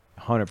 Oh,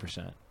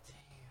 100%.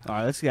 All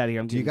right, let's get out of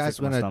here. I'm Do you getting guys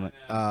sick to my want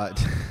stomach.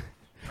 to?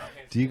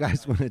 Do you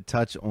guys want to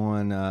touch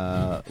on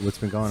what's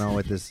been going on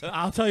with this?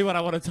 I'll tell you what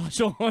I want to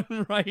touch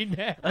on right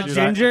now. A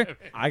ginger?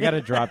 I got to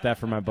drop that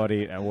for my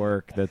buddy at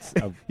work. That's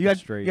a You got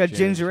straight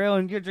ginger ale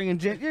and you're drinking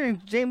you're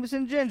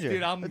Jameson ginger.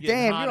 Dude, I'm getting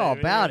Damn, hot you're all over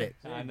about here. it.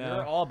 I You're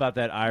know. all about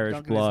that Irish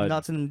Dunkin' is blood.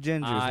 nuts and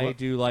gingers. I What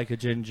do like a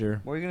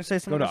ginger. were you gonna say Go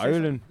something? to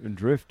Ireland and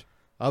drift.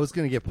 I was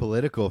gonna get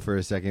political for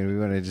a second. We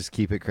want to just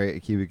keep it going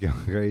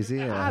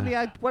crazy. I mean,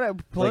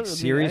 Like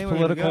serious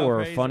political or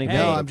crazy. funny Hey, no,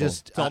 political? I'm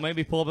just So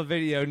maybe pull up a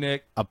video,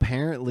 Nick.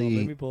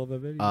 apparently pull up a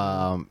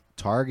video.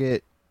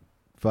 Target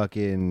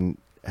fucking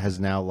has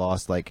now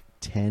lost like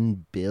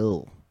 $10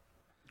 billion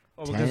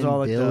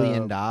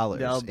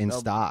dollars in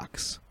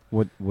stocks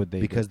What would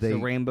they because the they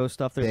rainbow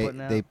stuff they're they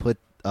putting out. they put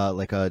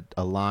like a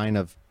line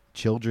of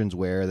children's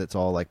wear that's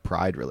all like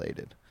pride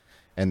related.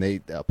 And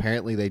they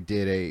apparently they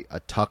did a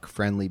tuck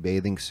friendly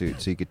bathing suit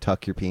so you could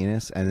tuck your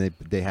penis, and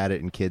they had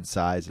it in kids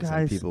sizes, and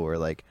Guys. people were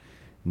like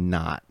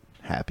not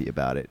happy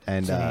about it.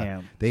 And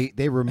Damn.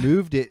 they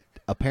removed it.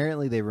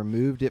 Apparently they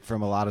removed it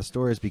from a lot of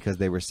stores because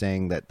they were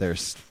saying that they're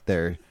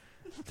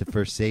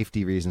for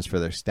safety reasons for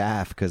their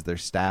staff, because their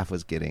staff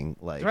was getting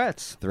like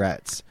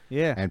threats,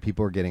 Yeah. and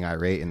people were getting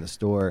irate in the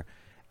store.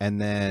 And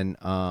then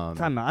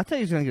Time out. I tell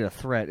you, who's gonna get a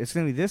threat. It's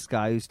gonna be this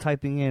guy who's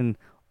typing in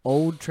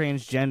old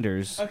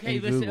transgenders. Okay,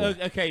 in listen.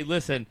 Google. Okay,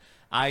 listen.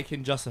 I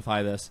can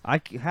justify this. How?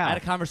 I had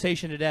a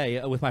conversation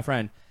today with my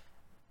friend.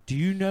 Do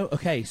you know?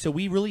 Okay, so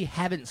we really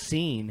haven't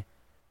seen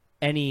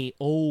any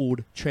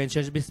old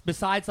transgender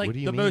besides like What do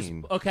you the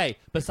mean? most. Okay,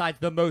 besides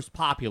the most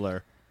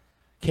popular,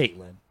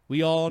 Caitlyn.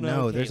 We all know.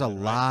 no, there's a Caitlyn,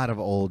 right? lot of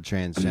old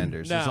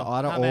transgenders. there's a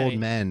lot of how old many?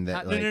 men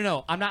that like,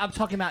 No. I'm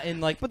talking about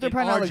in like But they're in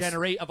probably our not,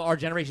 like, of our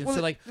generation. Well,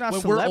 So like they're not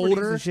when we're celebrities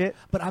older, and shit.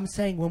 but I'm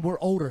saying when we're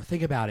older,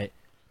 think about it.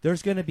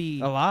 There's going to be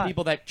A lot.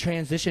 people that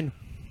transition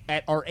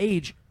at our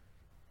age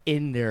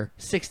in their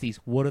 60s.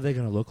 What are they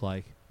going to look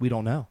like? We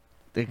don't know.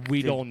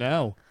 We don't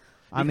know.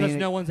 I Because mean,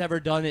 no one's ever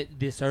done it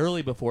this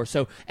early before.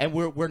 So, and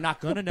we're not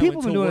going to know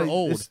people until been we're doing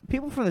old.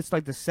 People from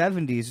like the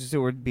 70s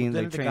who were being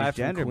like Didn't the guy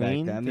from transgender back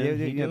Queen, then. I mean, didn't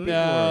he you know, do it?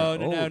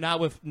 people were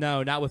No,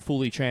 old. not with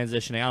fully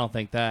transitioning. I don't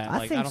think that. I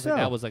like, think I don't so. think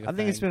that was like a I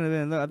think it's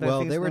been. I well,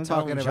 think they it's were been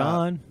talking going- about.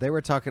 John. They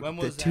were talking. When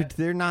was dude, that?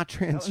 they're not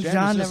transgenders.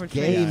 John just never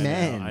gay changed.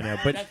 men. I know,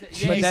 but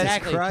That's- yeah, but that's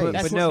exactly. Christ.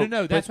 That's but what,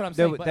 no, no, that's but what I'm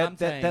saying. no, But that, I'm that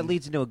saying that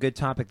leads into a good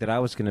topic that I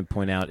was going to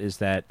point out is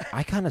that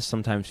I kind of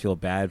sometimes feel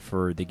bad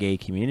for the gay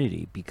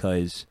community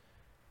because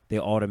they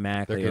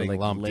automatically They're are getting like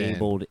lumped in.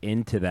 labeled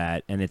into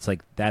that, and it's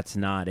like that's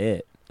not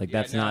it. Like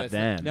Yeah, that's no, not it's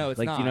them. not- no, it's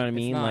like not. you know what I It's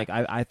mean? not. Like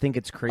I think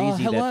it's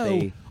crazy hello. that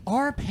they.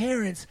 Our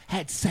parents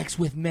had sex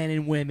with men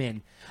and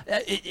women.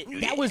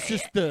 That was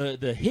just the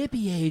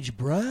hippie age,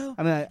 bro.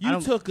 I mean, I you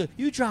don't-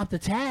 you dropped the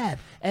tab,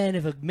 and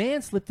if a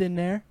man slipped in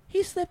there,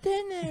 he slipped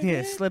in there. Yeah,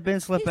 man. slip in,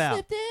 slip he out.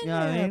 Slipped in You know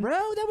what I there, mean?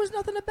 bro. There was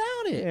nothing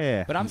about it.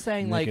 Yeah. But I'm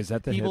saying Nick, like is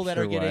that the people that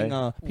are hipster getting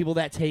way? people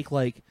that take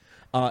like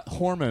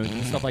hormones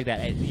and stuff like that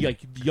at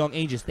like young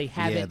ages. They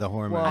haven't. Yeah, the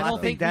hormones. Well, I I,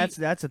 don't think think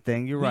that's a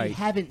thing. You're we right.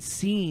 haven't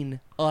seen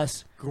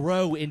us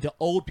grow into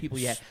old people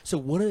yet. So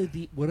what are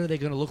they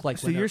going to look like?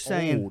 So when you're they're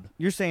saying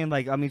old?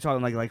 like I mean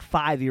talking like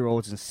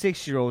 5-year-olds and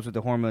 6-year-olds with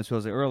the hormone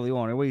pills like early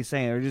on, or what are you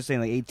saying? Or just saying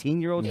like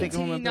 18-year-olds taking 18,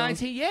 hormone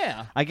pills? 19,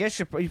 yeah. I guess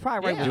you're probably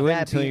right Yeah. with Do it that.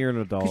 until you're an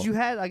adult. Because you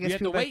had, I You guess, have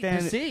to people back wait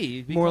then to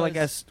see. more like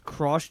because- as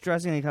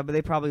cross-dressing, but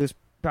they probably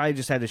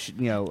just had to,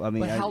 I mean.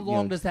 But how you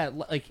long know, does that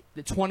like?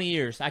 20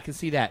 years, I can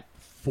see that.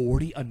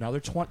 40, another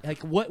 20. Like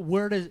what?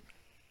 Where does?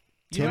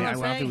 You know Tim, what I I'm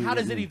will have saying? to- How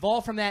does it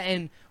evolve from that,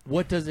 and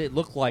what does it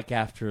look like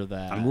after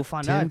that? I mean, we'll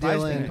find Tim out.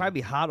 Dillon- It'll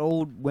probably be hot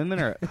old women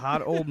or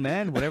hot old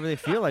men, whatever they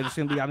feel like. It's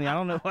gonna be. I mean, I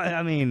don't know.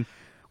 I mean,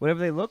 whatever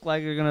they look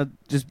like, are gonna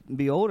just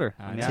be older.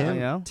 I mean, Tim,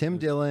 you know? Tim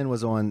Dillon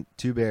was on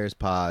Two Bears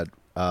Pod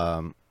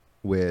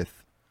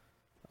with,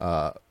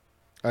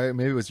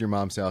 maybe it was Your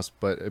Mom's House,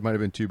 but it might have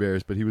been Two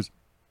Bears. But he was,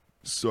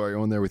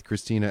 on there with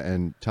Christina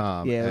and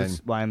Tom. Yeah, it and,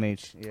 was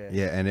YMH. Yeah.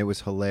 yeah, and it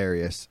was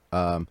hilarious.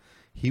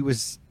 He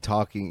was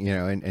talking,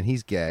 and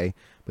he's gay,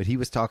 but he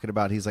was talking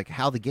about, he's like,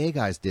 how the gay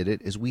guys did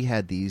it is we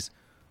had these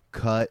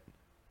cut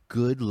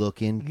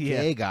good-looking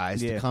gay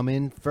guys to come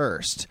in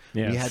first.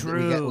 Yeah.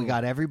 We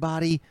got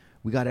everybody.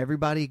 We got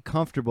everybody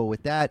comfortable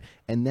with that,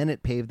 and then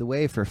it paved the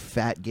way for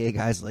fat gay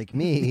guys like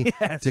me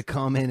to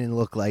come in and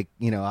look like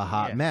a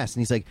hot mess.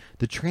 And he's like,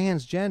 the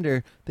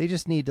transgender, they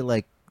just need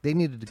to they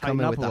needed to come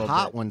in with the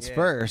hot ones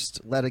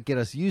first, let it get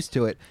us used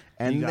to it,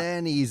 and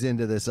then ease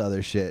into this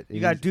other shit. You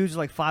got dudes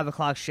like 5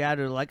 o'clock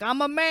shadow, like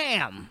I'm a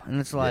man,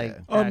 and it's like,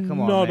 I'm come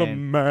on, not man. a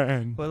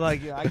man. But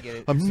like, I get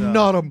it. I'm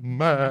not a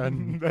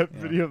man. That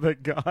video of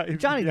that guy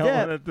Johnny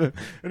yelling Depp.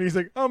 and he's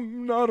like,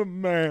 I'm not a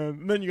man.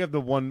 And then you have the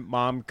one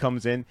mom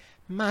comes in,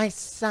 my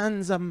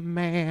son's a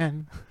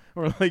man.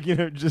 Or like,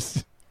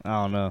 just... I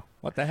don't know.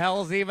 What the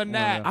hell is even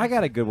that? I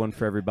got a good one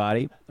for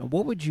everybody.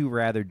 What would you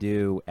rather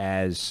do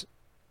as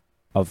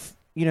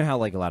how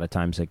like a lot of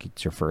times like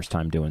it's your first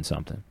time doing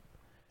something?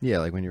 Yeah,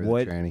 like when you're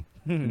with a tranny.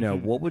 No,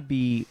 what would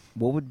be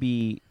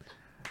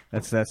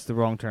That's the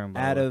wrong term.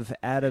 out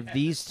of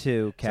these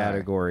two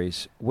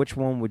categories, which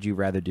one would you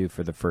rather do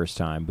for the first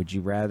time? Would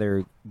you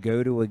rather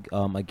go to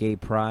a gay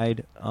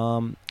pride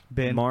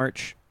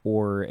march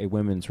or a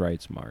women's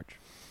rights march?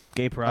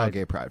 Gay pride. Oh,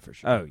 gay pride for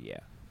sure. Oh yeah.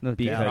 No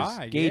Because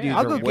doubt. gay dudes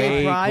I'll are go way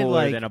gay pride, cooler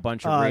like, than a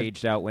bunch of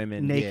raged out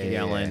women naked.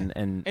 yelling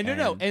and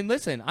no, and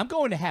listen, I'm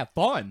going to have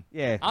fun.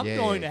 Yeah. I'm Yeah,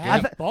 going to yeah.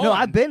 have fun. No,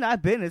 I've been.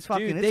 It's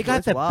fucking. Dude, it's, they got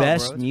it's the wild,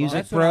 best bro. It's music,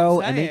 That's what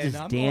bro, I'm and they saying.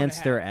 just I'm going dance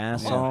to their have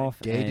ass fun. off.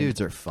 Gay and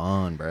dudes are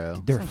fun,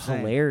 bro. they're what I'm saying.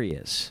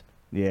 hilarious.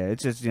 Yeah,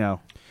 it's just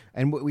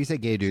And we say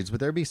gay dudes, but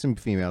there'd be some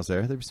females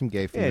there. There'd be some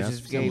gay females. it's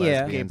just some gay-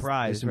 lesbians. gay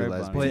pride. There's some It's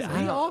lesbians. very But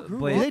fun. We all grew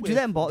Do up they do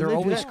that in Boston? They're Do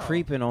they do always that?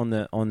 creeping on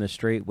the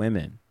straight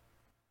women.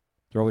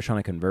 They're always trying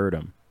to convert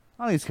them.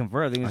 I don't think it's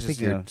convert. I think it's just,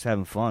 just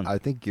having fun. I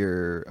think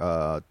you're.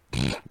 I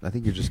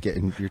think you're just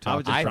getting. You're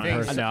talking. I think-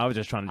 person. No, I was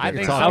just trying to. I joke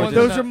think around. someone's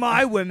Those gonna- are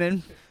my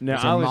women. No,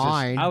 Those are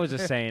mine. I was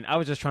just saying. I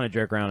was just trying to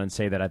joke around and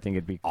say that I think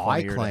it'd be I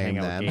funnier to claim hang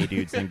out them. with gay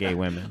dudes than gay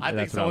women. I think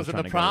That's what I was someone's in the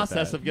trying to go with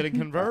process that. of getting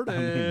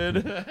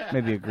converted.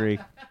 Maybe agree.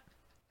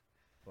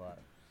 But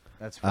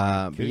that's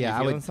fine. But Could yeah, you I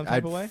feel in would. some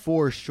type of way? I'd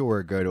for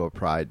sure go to a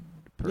pride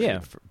parade Yeah.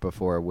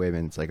 before a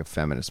women's like a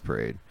feminist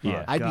parade.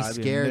 Yeah. I'd God, be it'd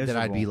be scared that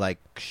I'd be miserable. like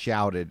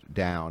shouted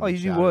down. Oh, and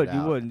you shouted would. You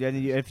out. would.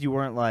 And if you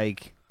weren't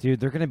like, Dude,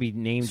 they're gonna be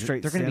named.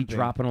 Straight They're gonna be simping.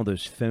 dropping all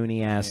those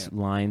phony ass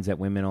lines that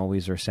women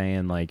always are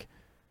saying, like,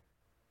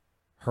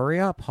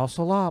 "Hurry up,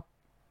 hustle up,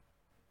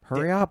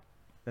 hurry up."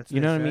 that's You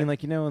know what I say. mean?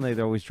 Like, when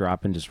they're always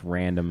dropping just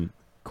random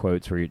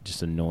quotes where it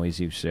just annoys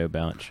you so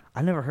much.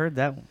 I never heard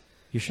that one.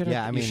 You should have.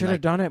 Yeah, I you mean, should have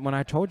like- done it when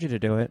I told you to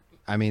do it.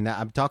 I mean,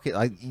 I'm talking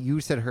like you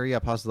said. Hurry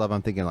up, hustle up.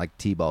 I'm thinking like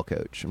T-ball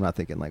coach. I'm not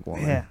thinking like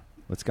woman. Yeah.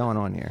 What's going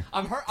on here?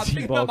 I'm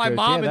thinking T-ball about my coach.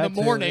 mom Yeah, in the that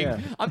too, morning. yeah.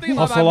 I'm thinking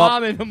about Hustle my up.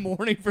 mom in the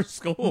morning for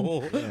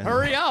school.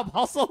 Hurry up,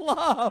 hustle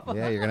up.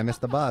 Yeah, you're gonna miss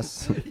the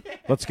bus.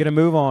 Let's get a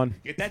move on.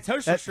 Get that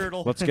toaster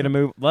strudel. Let's get a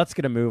move. Let's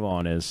get a move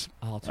on. Is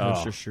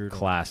toaster strudel.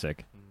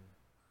 classic.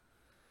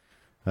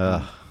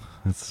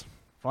 That's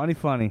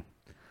Funny.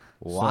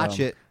 watch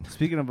So, it.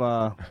 Speaking of,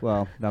 well,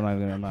 I'm not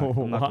going to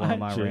going on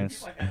my Watch it.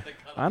 rants.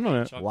 I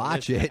don't know.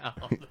 Watch it. I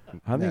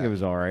think No. it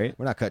was all right.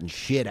 We're not cutting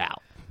shit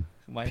out.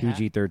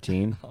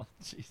 PG-13. Oh,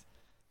 jeez.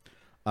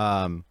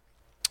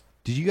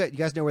 Did you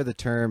guys know where the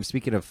term?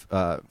 Speaking of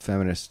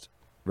feminist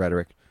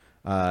rhetoric,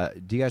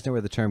 do you guys know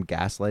where the term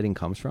gaslighting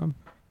comes from?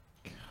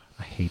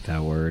 I hate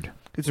that word.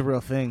 It's a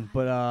real thing,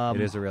 but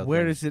It is a real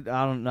where thing. does it?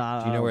 I don't know.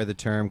 Do you know where the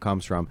term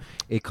comes from?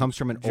 It comes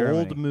from an Germany.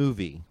 old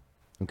movie.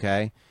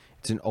 Okay,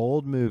 it's an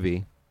old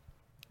movie.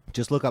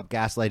 Just look up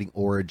gaslighting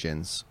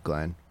origins,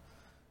 Glenn.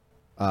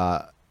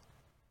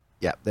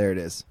 Yeah, there it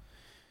is.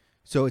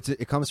 So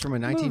it comes from a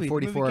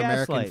 1944 movie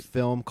American Gaslight.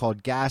 film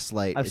called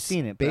Gaslight. I've It's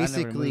seen it, but I never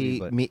basically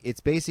the movie, it's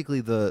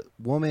basically the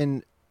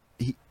woman.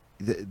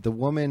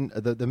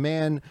 The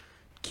man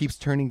keeps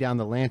turning down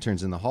the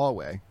lanterns in the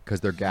hallway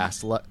because they're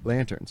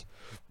lanterns.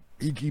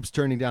 He keeps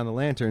turning down the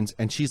lanterns,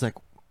 and she's like,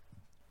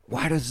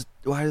 why do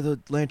the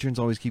lanterns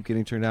always keep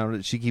getting turned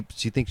down? She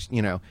thinks,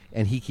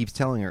 and he keeps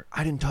telling her,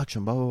 I didn't touch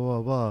them, blah, blah,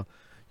 blah, blah.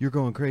 You're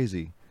going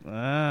crazy.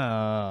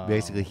 Oh,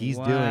 Basically, he's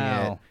doing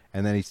wow. it,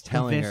 and then he's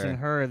telling Convincing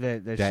her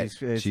that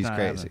that she's not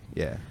crazy. happening.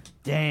 Yeah.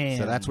 Damn.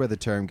 So that's where the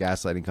term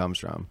gaslighting comes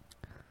from.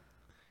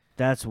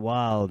 That's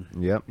wild.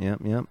 Yep.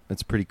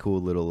 It's a pretty cool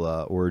little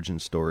origin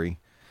story.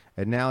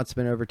 And now it's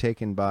been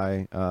overtaken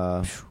by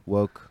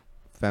woke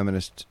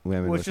feminist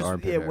women Well, with it's just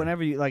armpit hair.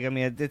 whenever you like. I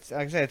mean, it's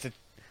like I said,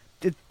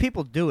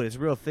 people do it. It's a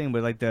real thing,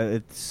 but like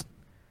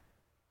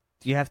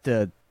you have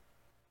to.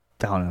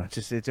 I don't know. It's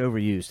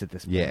overused at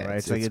this point, Yeah, right?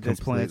 it's like at this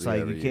point, it's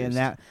like completely you can't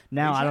overused.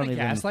 now. I Are you don't trying to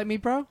even. gaslight me,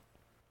 bro.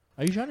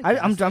 Are you trying to? I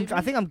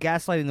gaslight think I'm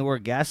gaslighting the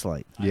word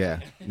gaslight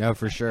Yeah. No,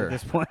 for sure. at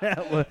this point.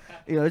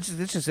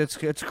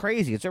 It's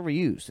crazy. It's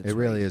overused. It's It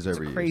really is It's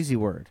a overused. crazy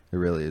word. It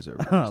really is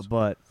overused.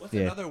 But What's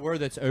yeah, another word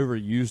that's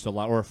overused a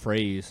lot, or a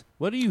phrase?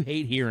 What do you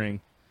hate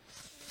hearing?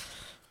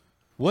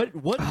 What?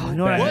 you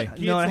know what I gets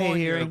hate on your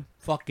hearing?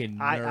 Fucking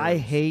nerves? I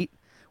hate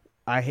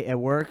at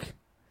work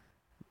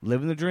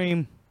living the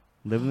dream.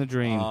 Living the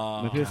dream.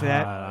 When people say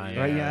that, God,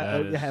 right? yeah,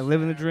 Yeah,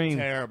 living the dream.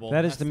 Terrible.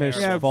 That is That's the most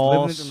terrible. Yeah,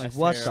 false living the-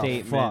 what the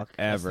statement fuck?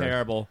 That's ever.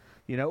 terrible.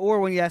 You know, or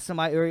when you ask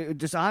somebody, or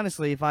just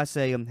honestly, if I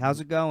say, "How's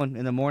it going?"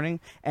 in the morning,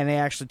 and they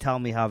actually tell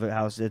me how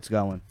it's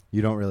going,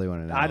 You don't really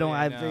want to know. I don't.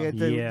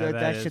 Yeah, I no.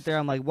 that shit there.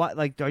 I'm like, what?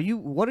 Like,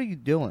 what are you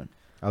doing?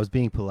 I was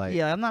being polite.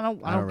 Yeah, I'm not.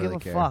 I don't give really a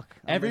care. fuck.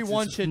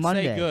 Everyone It's should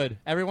Monday. say good.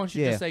 Everyone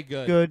should just say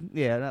good. Good.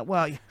 Yeah.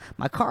 Well,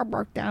 my car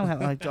broke down. I'm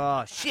like,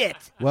 oh shit.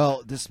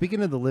 Well,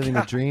 speaking of the living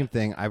the dream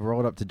thing, I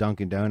rolled up to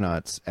Dunkin'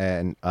 Donuts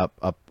and up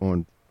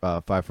on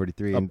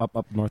 543, and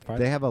Up North Five.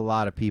 they have a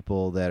lot of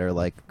people that are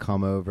like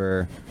come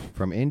over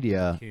from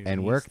India Dude, and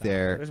he's work not-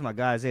 there. There's my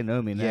guys. They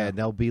know me now. Yeah,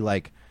 they'll be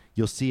like,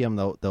 you'll see them.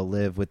 They'll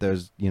live with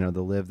those. You know,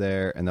 they'll live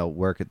there and they'll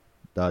work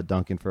at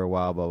Dunkin' for a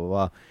while. Blah blah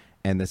blah.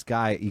 And this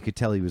guy, you could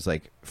tell he was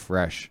like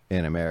fresh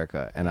in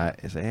America. And I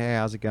say, hey,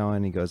 how's it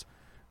going? He goes,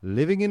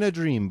 living in a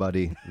dream,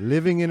 buddy.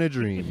 Living in a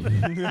dream.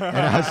 And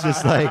I was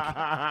just like,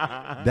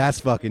 that's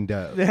fucking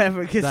dope. Yeah,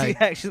 because Like,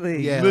 he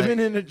actually. yeah, Living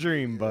in a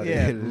dream, buddy.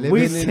 Yeah, Living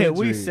we in say a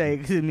we dream. say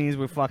because it means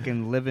we're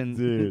fucking living,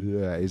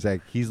 Yeah, he's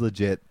like, he's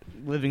legit.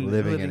 living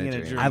Living in, in a a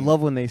dream. dream. I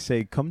love when they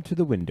say, "Come to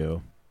the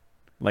window,"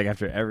 like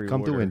after every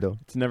Come to order. window.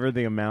 It's never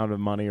the amount of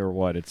money or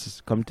what. It's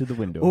just come to the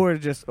window. or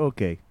just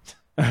okay.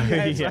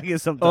 Yeah, it's Yeah. like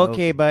it's something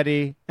Okay,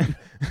 buddy.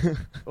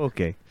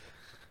 okay.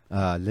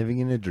 Living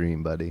in a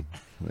dream, buddy.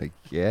 Like,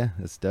 yeah,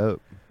 that's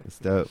dope. That's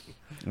dope.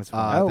 That's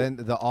fine. Then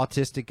the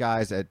autistic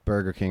guys at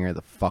Burger King are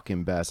the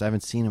fucking best. I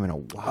haven't seen them in a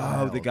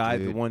while. Oh, the guy,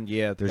 dude. the one,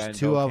 yeah. The guy There's in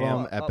two of Bell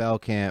them Camp. at Bell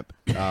Camp.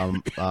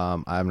 I'm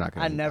not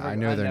gonna. I never. I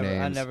know their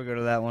names. I never go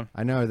to that one.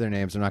 I know their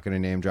names. I'm not gonna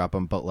name drop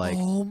them, but like,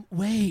 Oh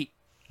wait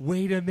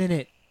a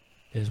minute.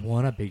 Is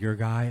one a bigger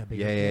guy? A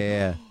bigger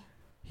yeah.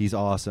 He's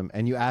awesome.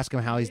 And you ask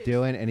him how he's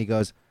doing, and he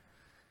goes,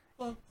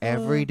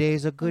 "Every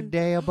day's a good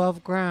day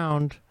above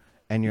ground."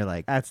 And you're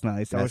like, That's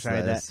nice. I wish I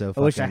had that. that's so I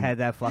wish I fucking- had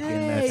that fucking.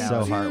 Hey,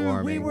 so mentality.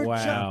 heartwarming. We were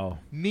Wow.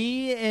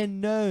 Me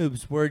and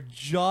Nobes were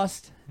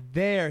just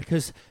there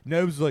because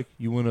Nobes was like,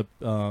 "You want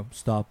to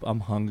stop? I'm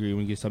hungry.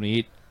 We get something to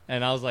eat."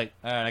 And I was like,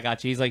 "All right, I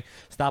got you." He's like,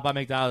 "Stop by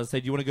McDonald's." I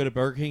said, "Do you want to go to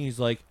Burger King?" He's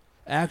like,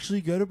 "Actually,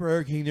 go to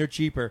Burger King. They're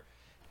cheaper."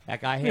 That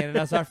guy handed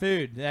us our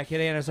food. That kid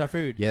handed us our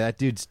food. yeah, that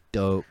dude's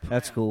dope.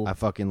 That's cool. I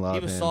fucking love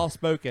He was him. soft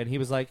spoken. He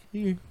was like,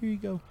 "Here you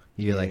go."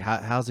 You're like,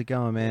 how's it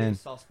going, He man?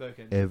 was soft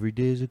spoken. Every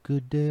day's a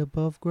good day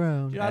above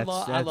ground. Dude, I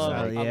love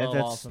that's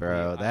awesome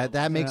Bro, people.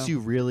 that makes you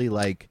really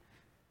like,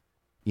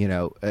 you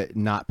know,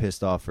 not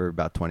pissed off for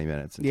about 20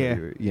 minutes until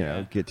Yeah. you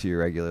know, get to your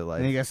regular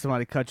life. And you got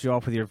somebody cut you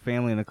off with your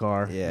family in the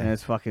car. Yeah. And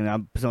it's fucking.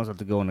 Someone's have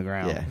to go on the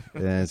ground. Yeah,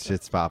 and it's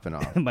shit's popping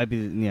off. It might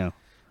be.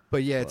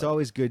 But yeah, it's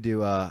always good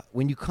to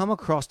when you come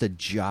across a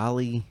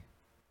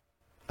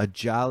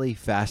jolly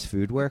fast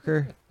food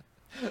worker,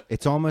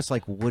 it's almost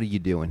like, what are you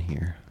doing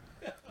here?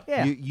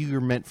 Yeah.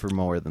 You're meant for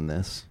more than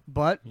this.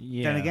 But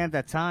Yeah. then again, at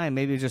that time,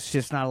 maybe it's just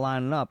shit's not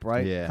lining up,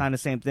 right? Yeah. Kind of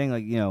same thing.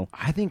 Like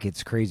I think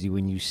it's crazy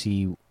when you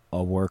see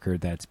a worker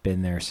that's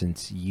been there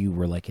since you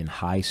were like in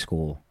high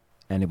school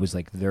and it was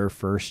like their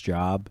first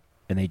job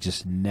and they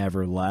just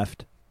never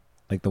left.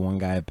 Like the one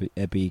guy at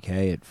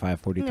BK at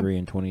 543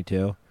 and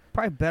 22.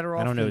 probably better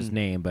off. I don't know his than-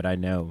 name, but I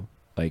know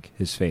like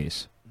his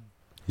face.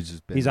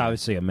 He's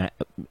obviously in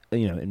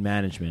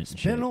management. And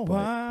shit, but-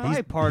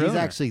 Probably part he's owner.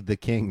 actually the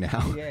king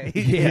now. Yeah,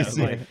 he's,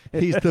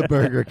 he's the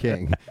Burger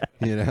King.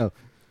 You know,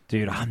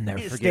 Dude, I'll never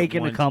He's forget stake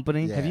in the one-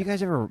 company. Yeah. Have you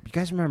guys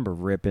remember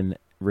ripping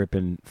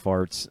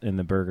farts in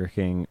the Burger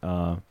King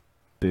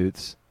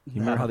booths?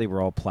 You remember how they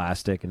were all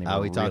plastic and they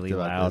were we talked really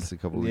about loud? this a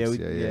couple Yeah, weeks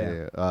we- ago.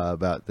 yeah. Yeah.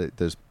 About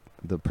there's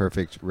the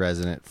perfect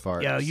resonant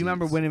fart. Yo, you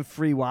remember seats. winning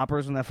free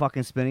Whoppers on that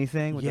fucking spinny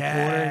thing with the quarter?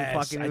 Yes,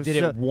 Fucking, I was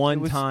did so- it one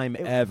was- time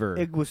ever.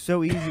 It was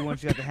so easy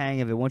once you got the hang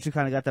of it. Once you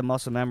kind of got that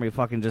muscle memory,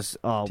 fucking just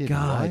Did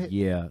God, what?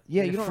 yeah.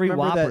 Yeah, You don't free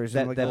remember Whoppers that,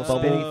 and, like, that a bubble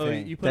spinny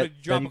thing. You put that- a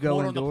drop you a go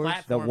quarter on the indoors?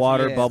 platform. The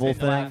water Yeah, bubble spin the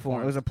thing?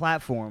 platform. It was a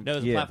platform. No, it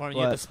was Yeah. a platform. You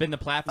had to But- spin the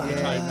platform and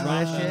try to Yeah.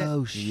 drive shit.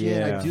 Oh shit!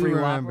 Yeah. I do Free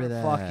remember Whopper?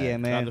 that. Fuck yeah, Drive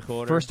man. the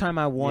quarter. First time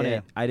I won Yeah.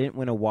 it, I didn't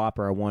win a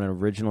Whopper. I won an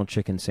original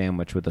chicken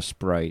sandwich with a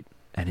Sprite,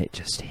 and it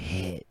just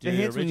hit. It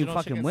hits when you original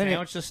fucking chicken win it.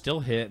 sandwich just still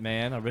hit,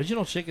 man.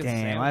 Original chicken Damn,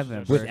 sandwich. I've been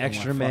just- With Burger King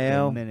extra in a fucking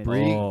mayo, minute.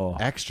 Brie, Oh.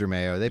 extra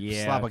mayo. They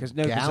Yeah, slap a 'cause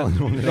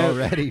gallon on it no,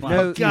 already. No,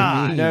 Fuck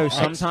God. you. no.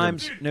 Extra.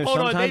 Sometimes Hold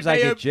on, sometimes they I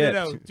mayo- get gypped.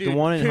 no, The dude,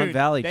 one in Hunt dude,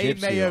 Valley they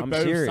gyps mayo you. I'm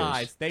both serious.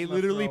 sides. They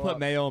literally put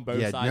mayo on both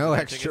Yeah, sides. no of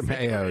the extra chicken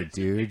mayo, sandwich.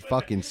 dude.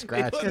 Fucking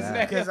scratch put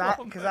that. Because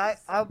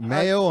I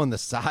Mayo on the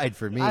side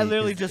for me. I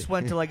literally 'cause- just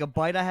went to like a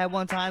bite I had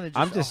one time and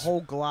I'm just, just- a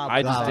whole glob.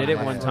 I just Oh, did it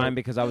man. one time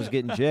because I was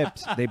getting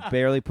gypped. They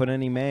barely put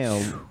any mayo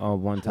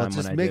one time Well, when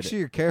just I make did sure it.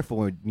 you're careful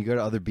when you go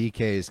to other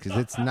BKs because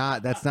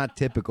that's not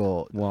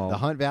typical. Well- the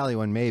Hunt Valley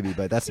one maybe,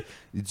 but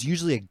it's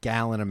usually a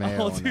gallon of mayo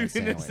Oh, on that dude,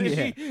 in the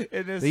sandwich. city,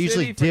 in the They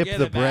usually city, dip forget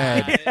the about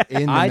bread it.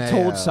 in the I mayo.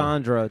 told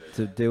Sandra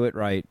to do it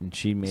right, and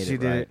she made She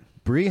it did right. it.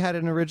 Bree had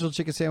an original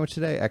chicken sandwich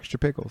today, extra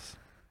pickles.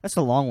 That's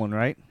a long one,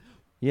 right?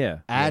 Yeah.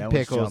 Add I was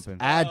pickles, jumping.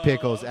 add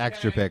pickles, Oh,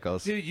 extra okay.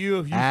 pickles. Dude,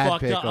 you Add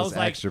fucked pickles, up. I was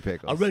like, extra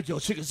pickles. original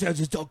chicken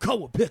sandwiches don't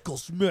come with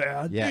pickles,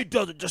 man. Yeah. It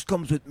doesn't just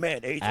comes with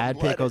mayonnaise. Add and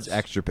pickles, lettuce.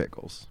 extra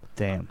pickles.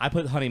 Damn. I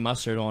put honey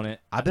mustard on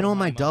it. I've been on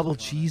my double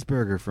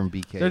cheeseburger from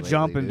BK. They're lately,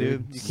 jumping,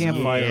 dude. You can't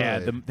So fight Yeah,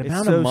 good. the It's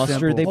amount so of mustard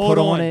simple. they Hold put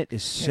on on. it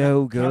is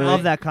so I good.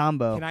 love that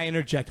combo. Can I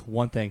interject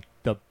one thing?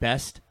 The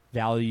best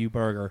value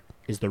burger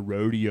is the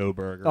rodeo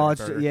burger. Oh, at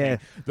it's- Burger yeah.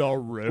 King. The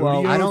rodeo.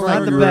 Well, I don't like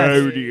not the the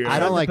best. rodeo. I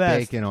don't the like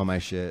best. bacon on my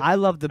shit. I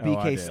love the Oh, I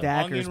BK do.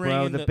 stackers, Onion ring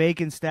bro. and The the-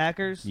 bacon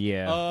stackers.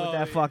 Yeah. Oh, With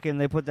that fucking,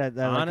 they put that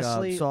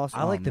Honestly, like, sauce.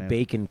 I like on, the man.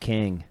 Bacon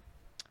King.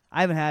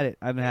 I haven't had it.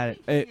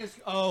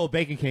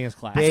 Bacon King is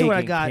classic. That's Bacon what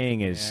I got.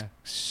 King is Yeah.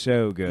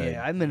 so good.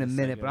 Yeah, I'm in a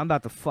minute, but I'm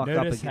about to fuck up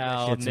Notice and get that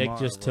how shit Nick tomorrow,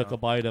 just bro. took a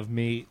bite of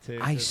meat too.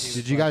 I 'cause he was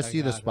Did you like, guys I see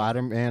the got it.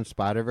 Spider-Man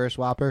Spider-Verse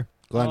Whopper?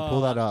 Glenn,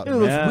 pull that up. Dude, it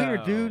was No.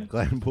 weird, dude.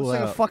 Glenn, It's pull like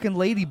that a up. fucking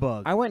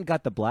ladybug. I went and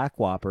got the Black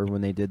Whopper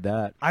when they did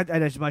that. My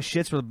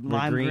shits were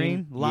lime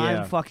green, lime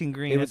Yeah. fucking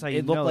green. It, That's how you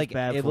it know looked like it's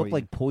bad it for looked you.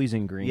 like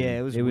poison green. Yeah,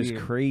 it was was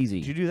weird. crazy.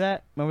 Did you do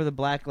that? Remember the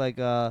black I did.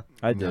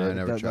 No, I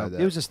never tried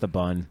that. It was just the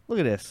bun. Look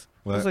at this.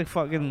 What? It's like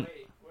fucking.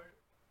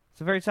 It's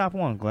the very top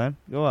one, Glenn.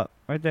 Go up,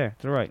 right there,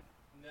 to the right.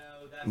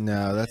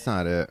 No, that's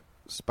not it.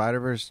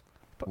 Spider-Verse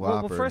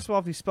Well, Whopper. first of all,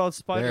 if you spelled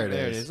spider, There it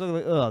there it is. is.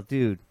 Look, oh,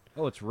 dude.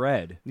 Oh, it's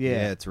red.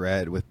 Yeah. it's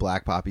red with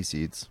black poppy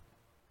seeds.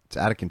 It's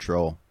out of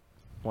control.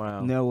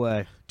 Wow. No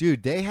way.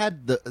 Dude, they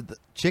had the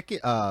chicken.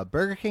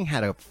 Burger King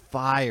had a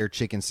fire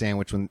chicken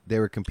sandwich when they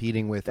were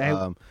competing with. They-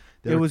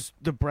 they It were- was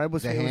the bread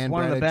was, the it was hand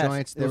one of the breaded best.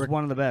 joints, It they was were-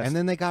 one of the best. and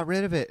then they got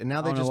rid of it, and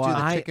now they I don't just know do the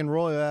why. chicken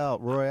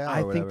royale.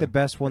 I think the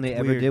best one they That's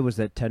ever weird. did was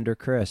that Tender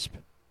Crisp.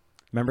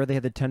 Remember they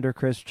had the Tender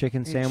Crisp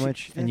chicken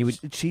sandwich, and you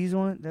would cheese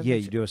on it. That's yeah,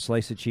 what you do a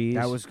slice of cheese.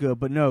 That was good,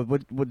 but no,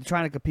 with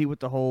trying to compete with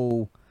the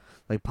whole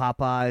like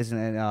Popeyes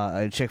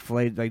and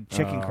Chick-fil-A, like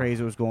chicken Oh. craze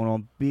that was going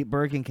on.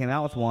 Burger King came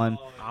out with one,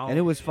 and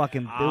it was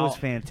fucking, it was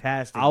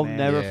fantastic. I'll man.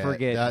 never Yeah,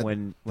 forget that-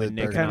 when the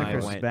Nick Burger and Tender I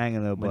Crisp went. is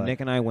banging though, When but Nick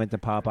and I went to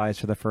Popeyes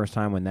for the first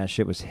time, when that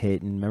shit was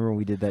hitting, remember when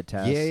we did that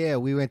test? Yeah,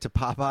 we went to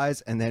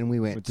Popeyes, and then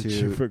we went With the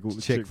to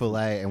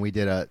Chick-fil-A, and we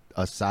did a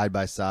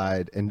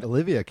side-by-side, and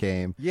Olivia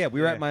came. Yeah, we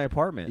were at my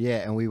apartment. Yeah,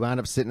 and we wound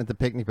up sitting at the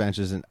picnic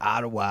benches and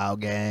out of Wow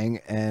Gang,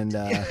 and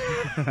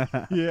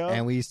yeah.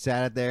 and we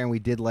sat out there and we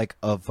did like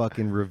a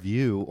fucking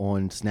review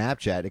on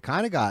Snapchat. It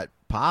kind of got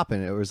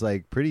popping. It was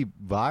like pretty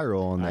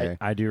viral on there.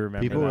 I do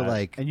remember. People were that.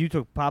 like, and you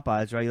took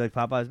Popeyes, right? You like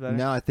Popeyes better?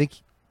 "No, I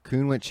think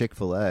Kuhn went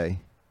Chick-fil-A."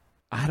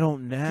 I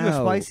don't know. You went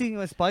spicy? You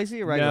went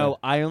spicy or regular? No,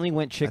 I only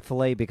went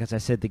Chick-fil-A because I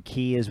said the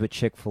key is with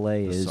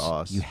Chick-fil-A The is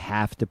sauce. you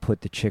have to put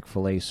the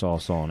Chick-fil-A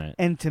sauce on it.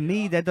 And to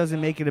me, that doesn't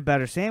make it a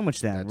better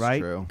sandwich then, That's right?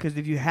 true. Because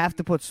if you have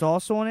to put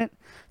sauce on it,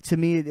 to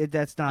me,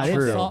 that's not I'm it. a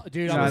though. sau- dude,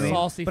 You know I'm what a I mean?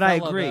 saucy But I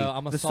fella, agree. though.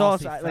 I'm a the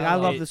saucy sauce, fella. I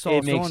love the It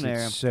sauce makes on it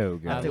there. so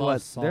good. I Tell you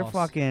love what, they're sauce.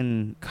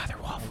 fucking. God, they're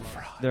waffle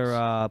fries.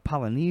 They're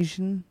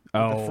Polynesian. with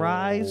The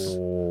fries.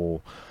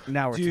 Oh.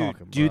 Now we're Dude,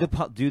 talking.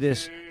 do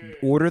this.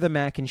 Order the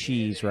mac and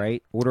cheese,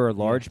 right? Order a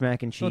large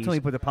mac and cheese. Don't tell me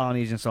you put the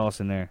Polynesian sauce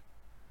in there.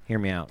 Hear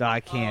me out. I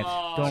can't.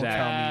 Don't Zach,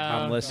 tell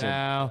me. I'm listening.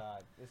 No.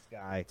 This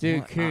guy.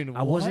 Dude, What? Kuhn,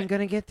 I wasn't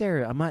gonna get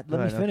there. I might let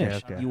me Right, okay,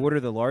 finish. okay. You order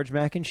the large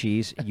mac and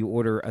cheese. You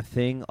order a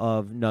thing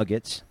of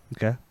nuggets.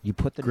 Okay. You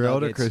put the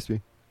Grilled or nuggets.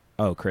 crispy?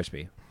 Oh,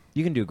 crispy.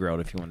 You can do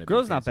grilled if you want to.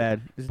 Grill's be not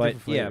fancy. bad. It's But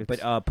different yeah, flavors.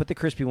 but put the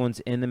crispy ones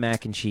in the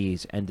mac and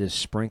cheese and just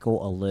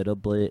sprinkle a little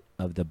bit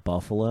of the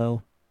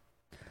buffalo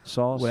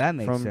sauce. well, that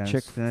makes from sense.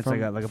 Chick. Then it's from,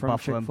 like a from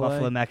buffalo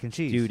Chick-fil-A. mac and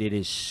cheese. Dude, it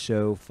is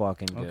so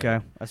fucking good. Okay.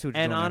 I see what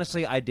you're And doing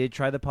honestly, I did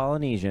try the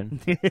Polynesian,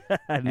 there.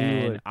 I knew you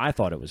and would. I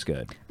thought it was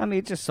good. I mean,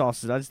 it's just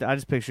sauces. I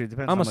just picture it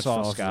depends. I'm how a much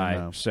sauce sauce guy, is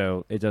in, though.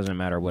 so it doesn't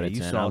matter what Yeah, it's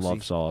you in. I saucy.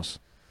 love sauce.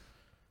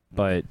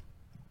 But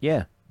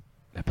yeah,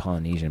 that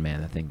Polynesian,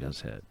 man, that thing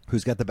does hit.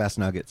 Who's got the best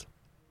nuggets?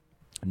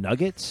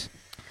 Nuggets,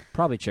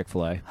 probably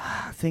Chick-fil-A.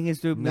 Thing is,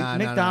 dude, Nah,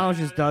 nah, McDonald's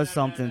just does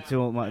something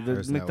to it.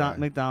 There's no way.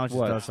 McDonald's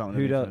just What? does something.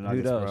 Who to me for does- the who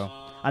nuggets, does? Bro.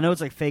 I know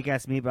it's like fake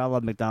ass meat, but I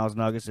love McDonald's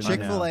nuggets. And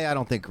Chick-fil-A, I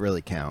don't think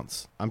really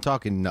counts. I'm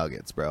talking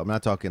nuggets, bro. I'm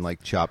not talking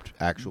like chopped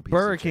actual pieces.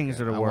 Burger of chicken. Kings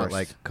are the I want, worst.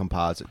 like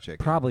composite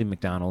chicken. Probably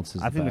McDonald's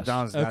is I the think best.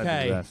 McDonald's gotta be the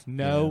Okay, best.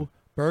 no.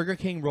 Burger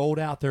King rolled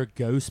out their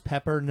ghost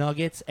pepper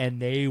nuggets,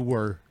 and they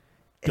were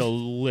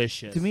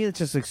delicious. To me, it's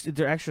just like,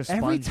 they're extra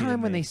spongy. Every to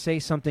time when me. they say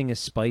something is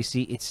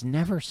spicy, it's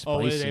never spicy.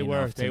 Oh, they were.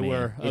 enough to They me.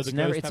 were. Oh, It's the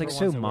never. ghost It's like pepper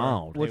so ones, they were.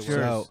 mild. What's They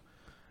were.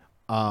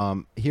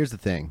 yours? Here's the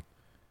thing.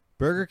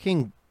 Burger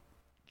King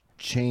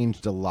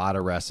changed a lot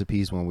of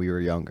recipes when we were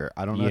younger.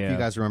 I don't know if Yeah. you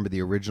guys remember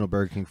the original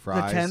Burger King the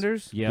fries.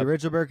 tenders. Yep. The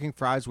original Burger King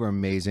fries were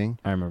amazing.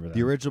 I remember that.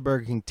 The original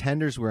Burger King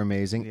tenders were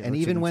amazing. Yeah, and the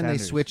even chicken when they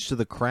tenders. switched to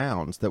the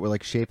crowns that were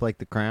like shaped like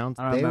the crowns,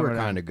 I they were remember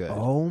that. kind of good.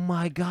 Oh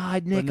my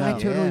God, Nick! no. I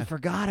totally Yeah.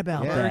 forgot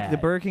about Yeah. that. The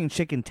Burger King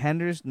chicken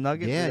tenders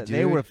nuggets. Yeah,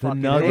 they dude. were The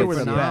fucking. nuggets They were the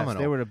phenomenal. best.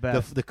 They were the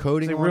best. The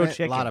coating It's like on real it,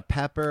 chicken. a lot of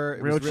pepper.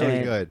 It Real was really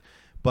chicken. good.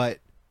 But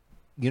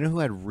you know who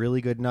had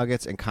really good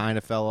nuggets and kind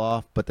of fell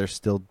off, but they're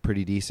still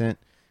pretty decent?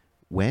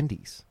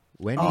 Wendy's.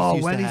 Wendy's Oh,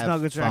 used Wendy's to have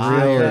nuggets are fire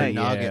actually okay.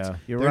 nuggets. Yeah.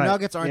 You're Their right.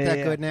 nuggets aren't Yeah, that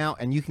yeah. good now,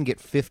 and you can get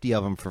 50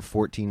 of them for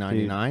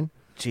 $14.99.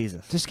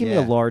 Jesus. Just give me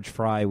Yeah. a large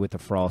fry with a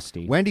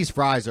frosty. Wendy's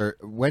fries are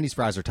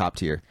top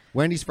tier.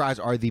 Wendy's fries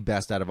are the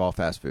best out of all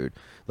fast food.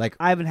 Like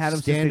I haven't had them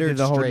since they standard did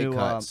the whole straight new.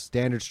 cuts.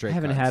 Standard straight. I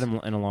haven't cuts. had them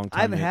in a long time.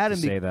 I haven't to- had to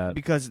them say that.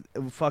 because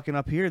fucking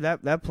up here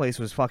that place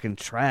was fucking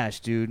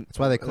trash, dude. That's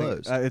why they Like,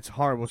 closed. it's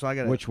horrible. So I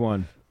got Which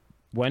one?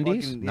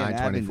 Wendy's?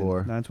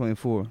 924.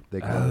 924.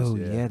 They closed. Oh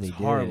yeah, they It's did.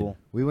 horrible.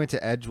 We went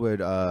to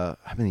Edgewood. I've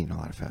been eating a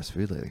lot of fast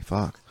food lately.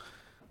 Fuck.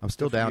 I'm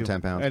still Good for down you. 10 I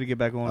pounds. had to get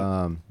back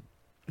on.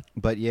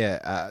 But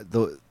yeah,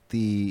 the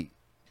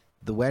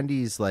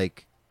Wendy's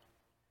like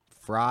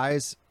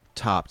fries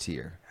top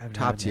tier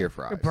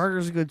fries. Their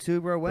burgers are good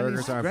too, bro.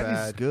 Burgers aren't Wendy's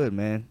bad. is good,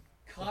 man.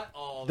 Cut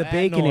all The that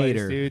Baconator.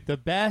 noise, dude. The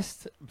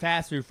best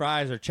fast food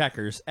fries are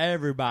Checkers.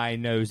 Everybody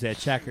knows that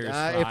Checkers. If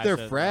fries they're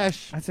are-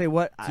 fresh, I tell you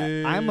what,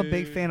 I'm a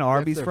big fan of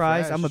Arby's they're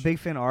fries. fresh. I'm a big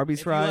fan of Arby's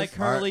If fries. you like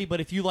curly, but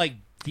if you like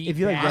deep, If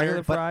you like battered,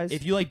 regular fries,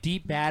 if you like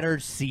deep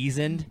battered,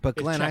 seasoned. but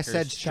it's Glenn, I Checkers,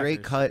 said straight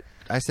Checkers. cut.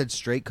 I said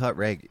straight cut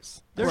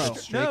Reggies. They're Bro.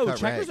 Straight no, cut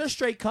Checkers Regs. are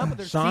straight cut, but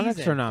they're Sonics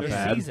seasoned. are not They're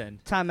bad.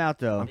 Seasoned. time out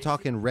though. I'm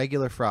talking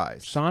regular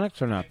fries. Sonics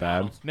are not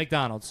bad.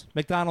 McDonald's tops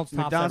McDonald's is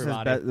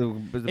everybody.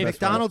 the best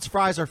McDonald's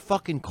fries are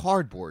fucking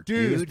cardboard,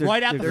 Dude, dude.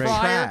 right out the they're fryer,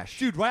 trash.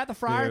 dude. Right out the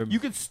fryer, Dude. you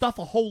can stuff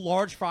a whole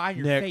large fry in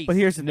your Nick, face. But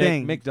here's the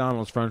thing.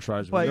 McDonald's French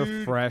fries, But- when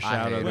they're fresh I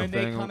out hate of the when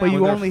they thing. come But out- you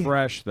when they're only-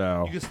 fresh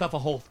though. you can stuff a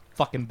whole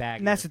fucking bag.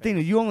 And that's the thing.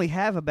 You only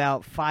have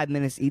about 5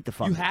 minutes to eat the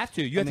fucking. You have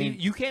to. You have I mean, to.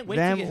 You can't wait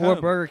them to get or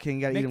home. Burger King.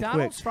 You gotta eat them quick.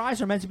 McDonald's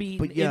fries are meant to be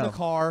eaten But, in yo. the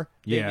car.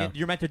 Yeah.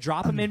 You're meant to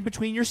drop them in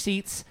between your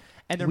seats,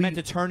 and they're meant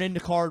to turn into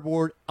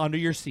cardboard under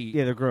your seat.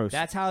 Yeah, they're gross.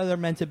 That's how they're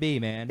meant to be,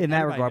 man. in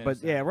that Everybody regard. knows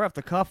But yeah, we're off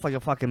the cuff like a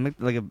fucking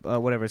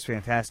whatever. It's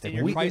fantastic. in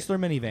your Chrysler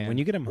minivan. When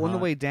you get them On the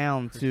hot, way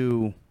down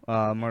to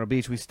Myrtle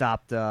Beach, we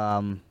stopped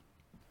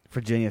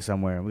Virginia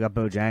somewhere. We got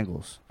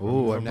Bojangles.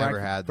 Ooh, For I've never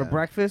break- had for that.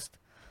 breakfast.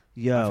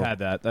 Yo, I've had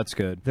that. That's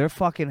good. their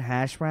fucking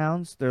hash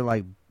browns.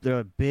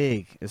 They're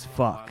big as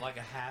fuck. like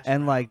a hash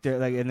And like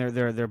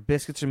their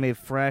biscuits are made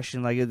fresh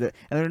and and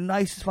they're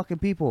nice as fucking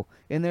people.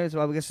 And there's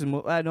I guess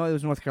no, it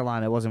was North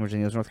Carolina. It wasn't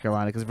Virginia. It was North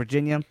Carolina because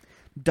Virginia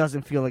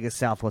doesn't feel like it's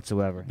South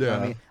whatsoever. You know what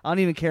I Yeah. mean, I don't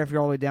even care if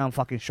you're all the way down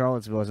fucking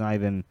Charlottesville. It's not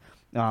even.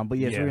 But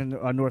yeah, if you're in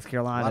North A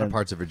Carolina. lot of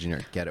parts of Virginia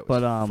are ghetto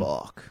But, as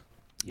fuck.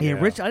 Yeah,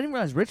 I didn't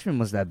realize Richmond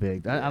was that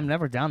big. I'm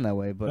never down that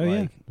way. But Oh yeah,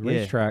 like, the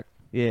racetrack.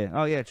 yeah.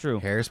 Oh yeah, true.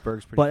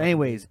 Harrisburg's pretty. But fucking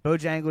anyways,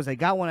 Bojangles, they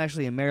got one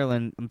actually in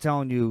Maryland. I'm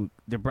telling you,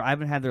 I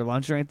haven't had their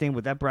lunch or anything,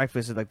 but that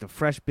breakfast is like the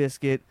fresh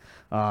biscuit.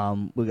 We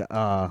got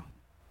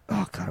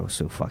oh god, it was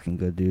so fucking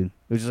good, dude.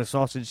 It was just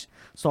a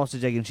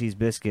sausage, egg and cheese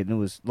biscuit, and it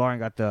was Lauren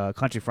got the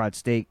country fried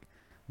steak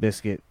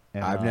biscuit.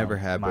 And, I've never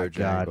had my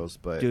God, Bojangles,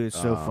 but dude, it's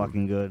so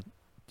fucking good.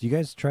 Do you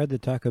guys tried the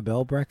Taco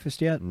Bell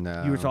breakfast yet?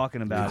 No, You were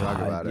talking about we it. talk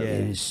about Yeah. it.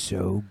 It is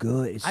so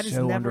good. It's I just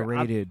so never,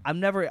 underrated.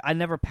 I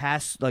never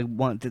passed like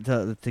one to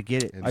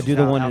get it. I do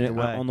the out- one out in,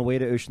 the way. on the way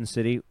to Ocean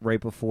City right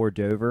before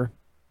Dover.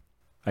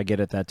 I get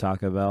at that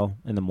Taco Bell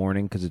in the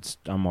morning because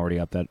I'm already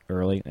up that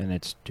early, and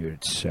it's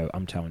so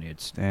I'm telling you,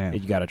 Damn.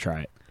 you got to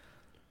try it.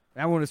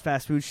 That one was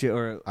fast food shit,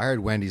 or I heard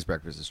Wendy's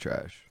breakfast is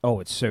trash. Oh,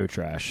 it's so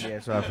trash. yeah,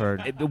 that's what I've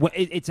heard.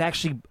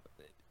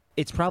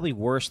 It's probably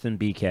worse than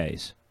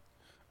BK's.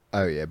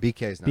 Oh yeah,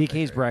 BK's not. that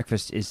BK's great.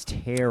 breakfast is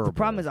terrible. The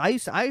problem is,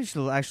 I used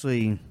to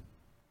actually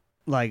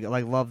like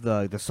love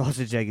the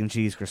sausage, egg, and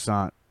cheese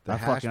croissant. The I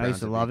hash used to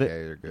browns love at it.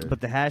 BK are good.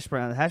 But the hash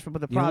brown, but the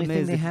the only problem thing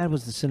is, they had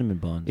was the cinnamon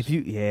buns. if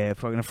you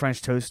fucking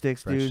French toast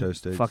sticks, French dude, toast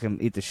sticks. fucking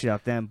eat the shit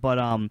out them. But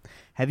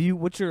have you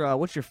what's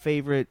your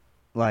favorite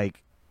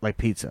like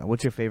pizza?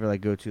 What's your favorite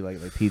like go to like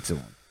pizza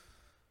one?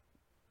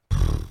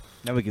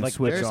 Now we can Like,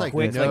 switch There's off. like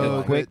quick- no like a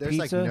good, quick there's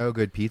like pizza? no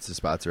good pizza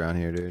spots around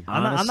here, dude.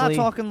 I'm not Honestly-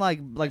 talking like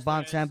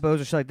Bon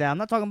Tempos or shit like that. I'm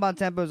not talking Bon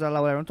Tempos or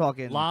whatever. I'm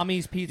talking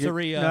Lami's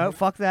Pizzeria. No,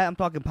 fuck that. I'm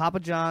talking Papa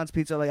John's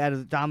pizza, like out of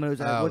the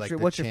Domino's. Oh, what's like your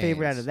the what's your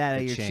favorite out of chains. that? Out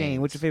The of your chain? chains.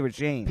 What's your favorite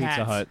chain? Pat's,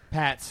 Pizza Hut.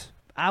 Pat's.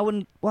 I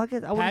wouldn't. Well, I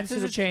guess I wouldn't. Pat's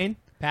is a chain.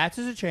 Pat's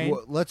is a chain.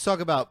 Well, let's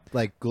talk about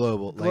like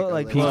global,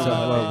 Like Pizza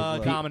Hut.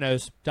 Global.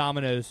 Domino's.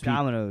 Domino's.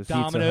 Domino's,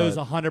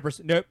 Hut.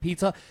 100%. No,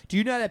 pizza. Do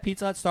you know that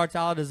Pizza Hut starts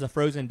out as a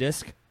frozen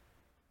disc?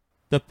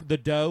 The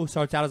dough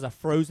starts out as a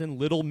frozen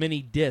little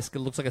mini disc. It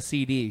looks like a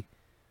CD.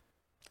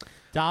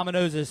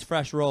 Domino's is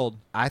fresh rolled.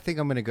 I think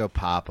I'm gonna go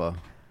Papa.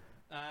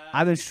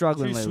 I've been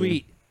struggling Too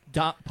lately.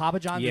 sweet. Papa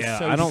John's yeah, is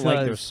so I don't like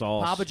because their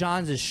sauce. Papa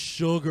John's is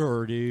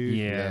sugar, dude.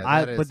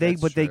 Yeah. But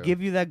they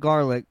give you that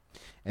garlic,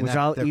 And which that-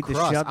 I'll the eat the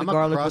crust. shit out the I'm a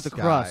garlic with the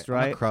guy. crust, I'm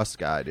right? a crust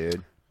guy,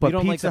 dude. But You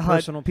don't like Pizza the Hut,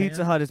 personal pan?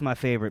 Pizza Hut is my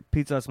favorite.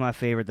 Pizza Hut's my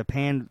favorite. The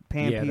pan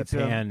yeah, pizza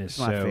the pan is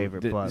my so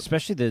favorite. But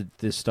especially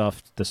the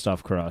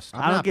stuffed crust.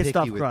 I'm I don't not get picky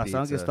stuffed with crust. I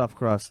don't get pizza. stuffed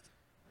crust.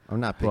 I'm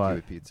not picky But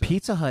with pizza.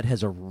 Pizza Hut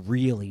has a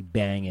really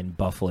banging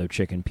buffalo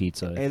chicken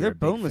pizza. if Hey, you're their a big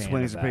boneless fan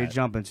wings of are pretty that.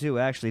 jumping too.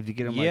 Actually, if you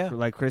get them Yeah.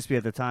 like crispy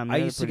at the time, I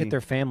they're used to pretty- get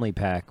their family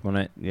pack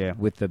yeah.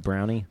 with the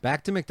brownie.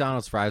 Back to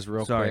McDonald's fries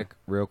real Sorry.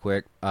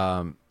 quick.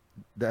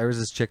 There was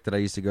this chick that I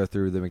used to go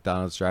through the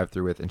McDonald's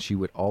drive-through with, and she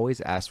would always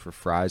ask for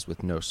fries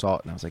with no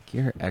salt. And I was like,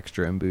 you're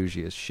extra and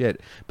bougie as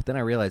shit. But then I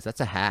realized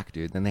that's a hack,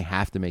 dude. Then they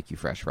have to make you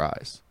fresh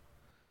fries.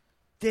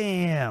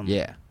 Damn.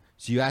 Yeah.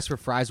 So you ask for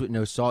fries with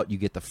no salt, you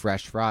get the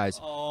fresh fries.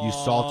 You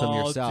salt them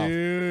yourself.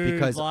 Dude,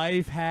 because,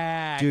 life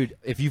hack. dude,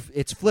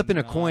 it's flipping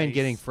a coin Nice.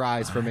 getting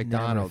fries for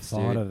McDonald's, I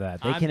never thought dude. of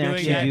that. They I'm can doing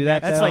actually that. do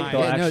that. That's though? like-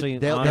 they'll yeah, no, actually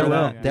they'll honor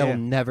that. they'll Yeah.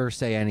 never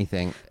say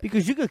anything.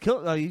 Because you could kill.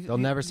 They'll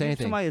never say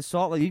anything. Somebody is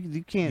salt. Like you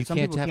can't. You Some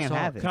can't people have can't salt.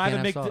 have it. Can I have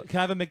Can't have salt. can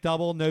I have a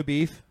McDouble, no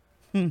beef?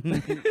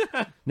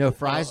 No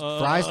fries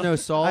no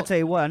salt. I tell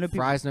you what. I know people.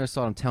 Fries no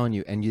salt. I'm telling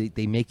you, and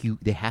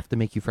they have to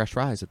make you fresh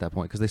fries at that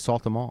point because they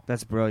salt them all.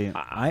 That's brilliant.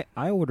 I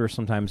order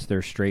sometimes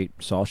their straight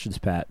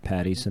sausage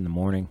patties in the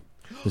morning.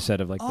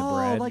 instead of like the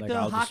bread. like the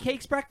I'll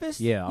hotcakes breakfast.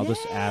 Yeah, I'll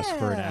just ask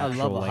for an Yeah. I love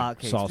actual a like,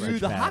 hotcakes sausage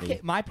Dude, the patty.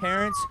 hotcake. My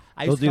parents,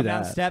 I They'll used to come do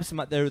down the that. steps. And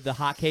the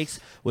hotcakes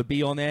would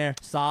be on there,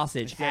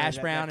 sausage, hash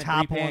brown, and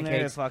top 3 on there,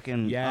 pancakes.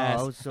 fucking. Yes.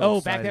 Oh, I was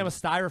so back then it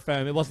excited. was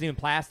styrofoam. It wasn't even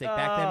plastic.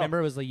 Back then, remember,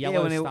 it was the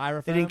yellow when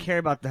styrofoam. They didn't care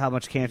about how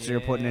much cancer they were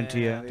putting into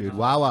you. Dude,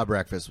 Wawa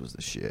breakfast was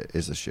the shit.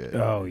 Is the shit.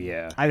 Oh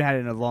yeah. I haven't had it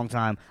in a long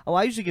time. Oh,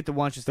 I usually get the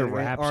ones just The that are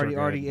wraps are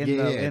already good. in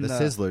Yeah, the the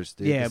Sizzlers,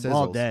 dude. Yeah, the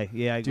all Sizzles. day.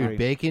 Yeah, I agree. Dude,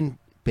 bacon.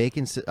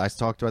 I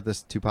talked about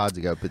this 2 pods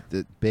ago, but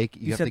the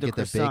bacon. You have said to the get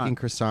the croissant. bacon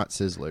croissant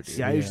sizzler, dude.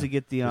 See, I usually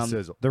get the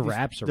sizzle. The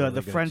wraps are really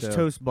the good, French too.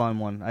 toast bun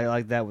one. I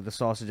like that with the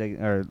sausage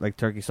or like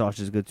turkey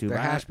sausage is good too. The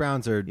But I- hash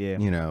browns are, Yeah.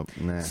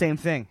 nah. Same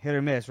thing, hit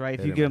or miss, right?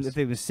 If Hit you or get them, miss. if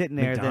they've been sitting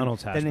there,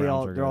 McDonald's hash then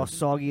browns are they're all good.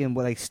 soggy and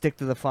like stick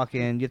to the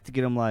fucking. You have to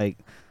get them like.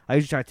 I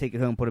usually try to take it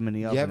home, put them in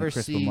the oven, You and ever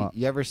crisp see? them up.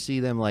 You ever see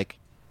them like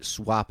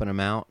swapping them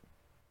out?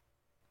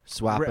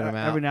 Swapping them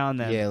out every now and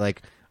then. Yeah,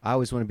 like I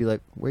always want to be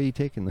like, where are you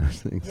taking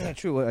those things? Yeah,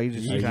 true. What, are you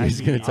just, Are you can I-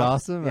 just gonna I'll-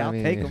 toss them? Yeah, I I'll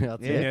mean, take them. I'll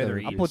take Yeah,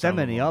 them. I'll put them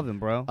in the oven,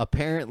 bro.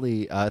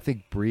 Apparently, I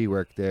think Bree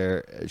worked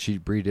there.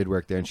 Bree did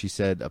work there, and she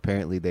said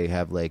apparently they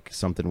have like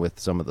something with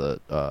some of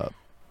the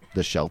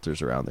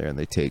shelters around there, and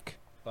they take.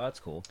 Oh, that's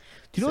cool.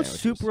 Do you know what's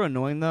sandwiches. super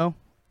annoying though?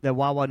 That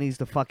Wawa needs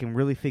to fucking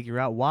really figure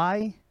out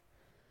why.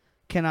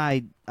 Can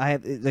I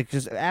have like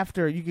just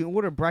after you can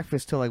order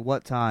breakfast till like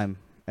what time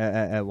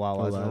at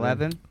Wawa's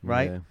 11,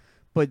 right? Yeah.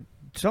 But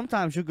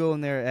sometimes you go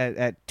in there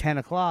at 10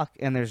 o'clock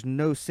and there's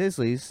no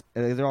Sizzlies.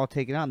 They're all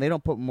taken out and they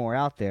don't put more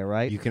out there,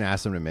 right? You can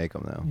ask them to make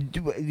them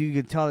though. You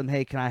can tell them,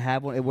 hey, can I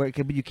have one? But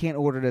you can't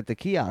order it at the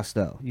kiosk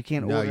though. You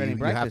can't No, order any you have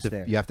breakfast to.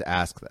 there. You have to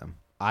ask them.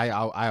 I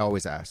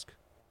always ask.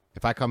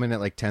 If I come in at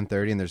like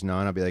 10:30 and there's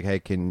none, I'll be like, hey,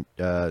 can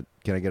I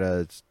get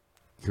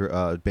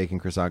a bacon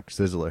croissant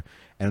sizzler?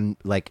 And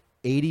like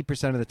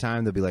 80% of the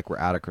time they'll be like, we're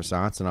out of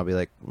croissants, and I'll be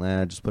like,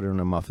 nah, just put it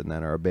in a muffin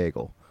then or a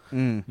bagel.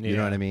 You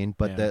know what I mean?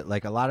 But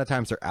like a lot of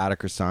times they're out of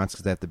croissants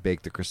because they have to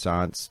bake the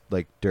croissants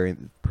like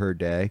per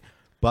day.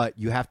 But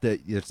you have to.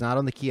 It's not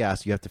on the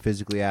kiosk. You have to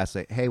physically ask,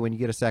 like, hey, when you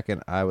get a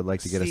second, I would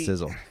like to get a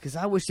sizzle. Because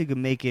I wish they could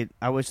make it.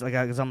 I wish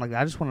because I'm like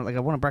I just want I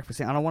want a breakfast.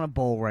 I don't want a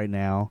bowl right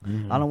now.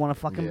 I don't want a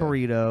fucking Yeah.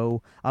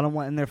 burrito. I don't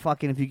want and they're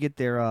fucking if you get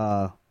their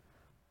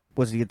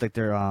what's it you get like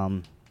their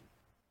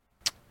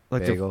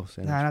like Bagel their,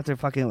 sandwich. nah, not their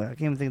fucking I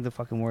can't even think of the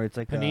fucking word. It's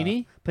like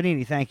Panini?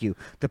 Panini, thank you.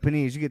 The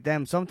paninis, you get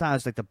them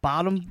sometimes like the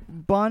bottom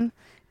bun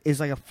is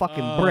like a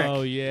fucking brick.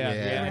 Oh yeah,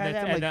 Yeah. And, Had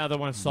that, and like- the other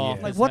one's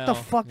soft. Like as what the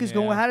hell. fuck is Yeah.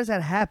 going? How does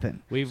that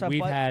happen? We've So I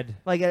we've buy- had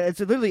like it's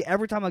literally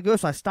every time I go,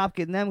 so I stop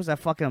getting them because I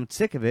fucking I'm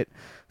sick of it.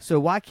 So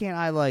why can't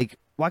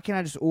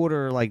I just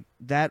order like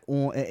that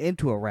on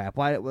into a wrap?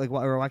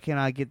 Or why can't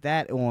I get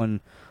that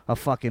on a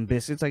fucking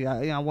biscuit? It's like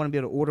I want to be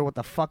able to order what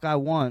the fuck I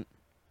want.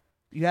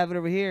 You have it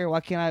over here. Why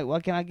can't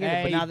I get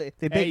it? But now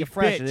they bake it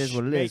fresh. It is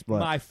what it is. Make But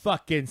my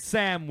fucking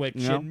sandwich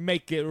You know? and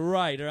make it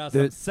right, or else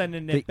The- I'm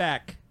sending it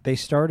back. They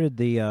started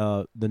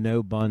the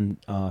no bun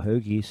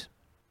hoagies.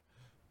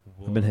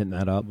 I've been hitting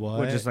that up.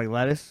 what, just like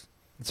lettuce.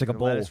 It's like a The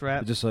bowl. lettuce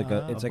wrap? It's just like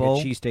Ah. it's A like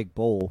bowl? a cheesesteak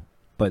bowl,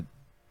 but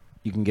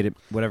you can get it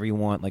whatever you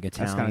want, like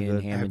kinda Italian,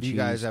 good. ham Have and you cheese.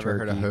 guys ever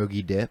heard of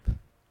turkey. hoagie dip?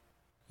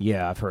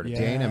 Yeah, I've heard of Yeah.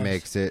 it. Dana Yes.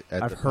 makes it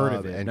at I've the heard pub,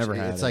 of it, and never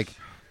had it's it. like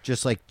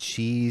just like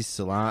cheese,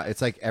 salami.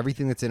 It's like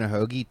everything that's in a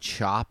hoagie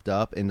chopped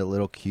up into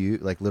little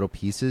cute, like little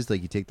pieces.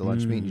 Like you take the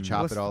lunch meat and you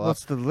chop what's, it all up.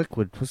 What's the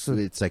liquid? What's the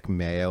It's like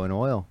mayo and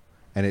oil,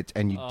 and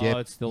you Oh, dip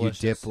it's you delicious.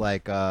 dip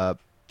like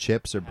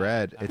chips or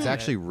bread. I've It's had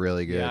actually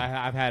really good.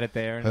 Yeah, I've had it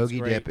there. And it's Hoagie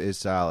great. dip is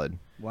solid.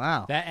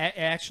 wow?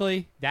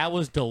 Actually, that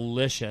was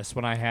delicious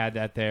when I had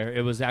that there.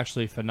 It was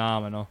actually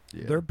phenomenal.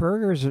 Yeah. Their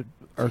burgers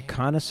are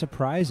kind of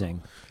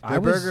surprising.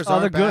 Their burgers oh,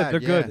 they're aren't good. bad. They're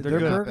good. Yeah, They're not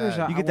good. bad.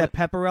 Burgers You get that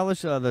pepper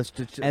relish, and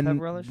pepper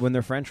relish. when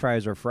their French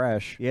fries are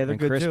fresh, Yeah, they're and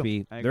good too.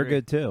 crispy, I they're agree.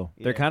 good too.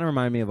 They Yeah. kind of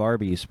remind me of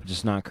Arby's, but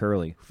just not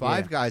curly.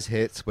 Five Guys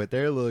hits, but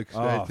they're a little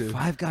expensive.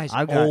 Five Guys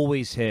I've got-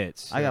 always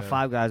hits. I got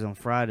Five Guys on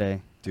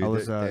Friday. Dude, I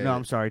was no,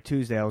 I'm sorry,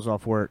 Tuesday. I was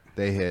off work.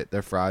 They hit.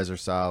 Their fries are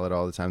solid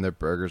all the time. Their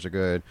burgers are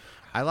good.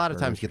 I a lot of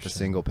times get the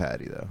single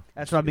patty though.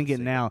 That's what I've been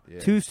getting now. Yeah.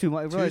 Two's too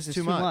much. I realize Two's it's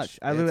too much.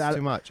 I It's literally,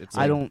 too much. It's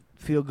I like- don't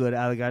feel good.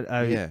 I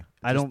Yeah,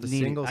 I just don't the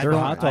need. singles I Their don't,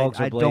 hot dogs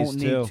I are don't blazed,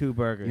 need too. two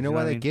burgers. You know why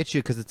what I they mean? get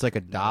you? Because it's like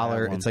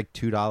 $1. one. It's like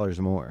 $2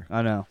 more.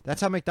 I know.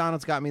 That's how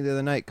McDonald's got me the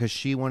other night because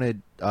she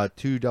wanted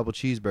 2 double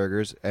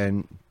cheeseburgers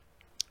and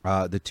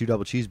the 2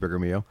 double cheeseburger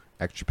meal,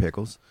 extra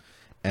pickles,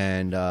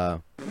 and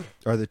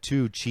or the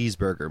 2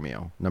 cheeseburger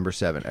meal, number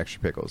 7, extra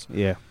pickles.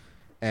 Yeah.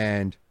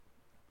 And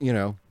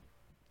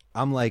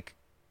I'm like,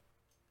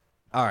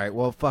 all right,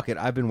 well, fuck it.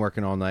 I've been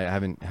working all night. I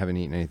haven't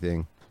eaten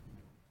anything.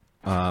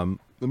 Let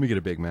me get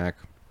a Big Mac,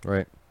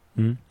 right?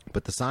 Mhm.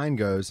 But the sign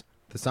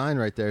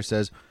right there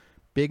says,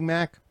 Big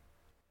Mac,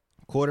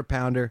 quarter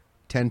pounder,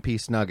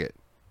 10-piece nugget.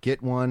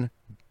 Get another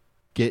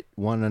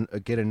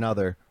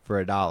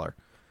for $1.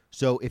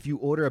 So if you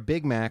order a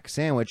Big Mac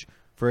sandwich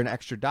for an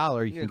extra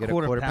 $1, you Yeah, can get a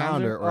quarter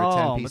pounder or a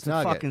 10-piece it's a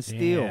nugget. fucking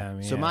steal.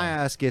 Damn, So yeah. my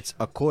ass gets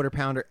a quarter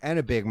pounder and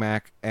a Big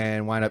Mac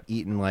and wind up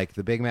eating like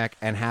the Big Mac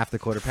and half the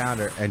quarter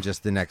pounder, and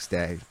just the next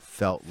day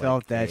felt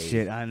that a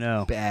shit. I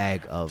know.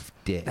 bag of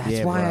dick. That's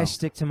Yeah, why bro. I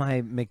stick to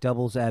my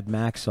McDoubles add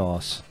mac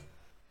sauce.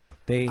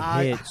 They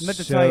I hit meant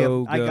to so tell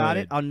you, good. I got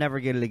it. I'll never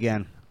get it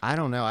again. I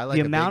don't know. I like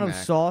The a amount Big of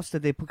Mac. sauce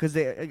that they put, because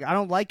I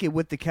don't like it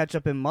with the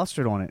ketchup and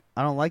mustard on it.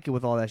 I don't like it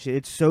with all that shit.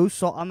 It's so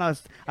salt. I'm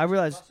not. I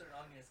realize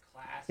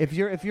if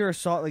you're a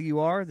salt like you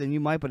are, then you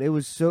might. But it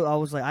was so. I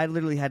was like, I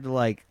literally had to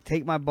like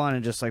take my bun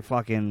and just like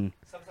fucking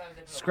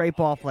scrape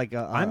off like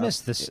a. I miss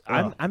this.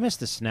 I miss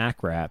the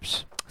snack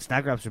wraps.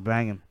 Snack wraps are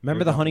banging.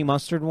 Remember the honey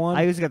mustard one?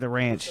 I usually got the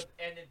ranch.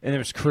 And it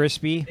was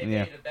crispy. They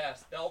Yeah. made the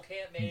best.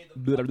 Bellcamp made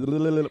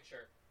the picture.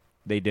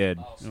 They did.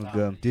 Oh, It was stop.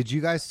 good. Did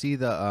you guys see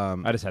the?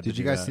 I just had to Did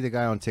you do guys that. see the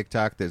guy on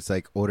TikTok that's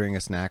like ordering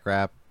a snack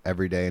wrap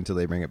every day until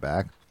they bring it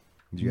back?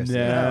 Did you guys see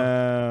that?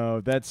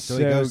 No, that's So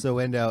he goes to the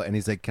window and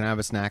he's like, "Can I have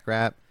a snack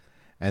wrap?"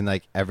 And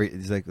like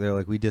they're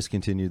like, "We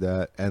discontinued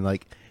that." And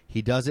like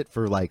he does it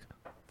for like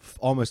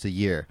almost a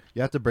year.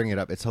 You have to bring it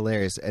up. It's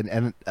hilarious.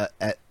 And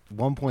at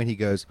one point he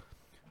goes,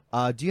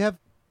 "Do you have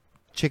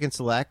chicken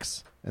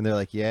selects?" And they're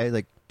like, "Yeah."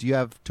 Like, "Do you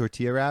have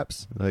tortilla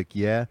wraps?" They're like,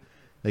 "Yeah."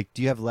 Like,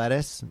 "Do you have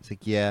lettuce?" It's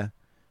like, "Yeah."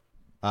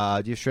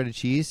 Do you have shredded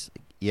cheese?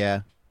 Like,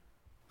 "Yeah."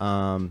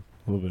 Can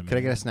I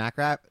get a snack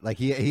wrap? Like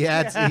he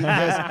adds,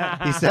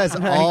 he says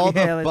all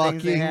Yeah, the the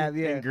things they fucking have,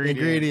 yeah.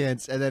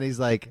 ingredients, and then he's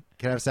like,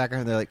 "Can I have a snack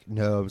wrap?" And they're like,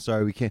 "No, I'm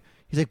sorry, we can't."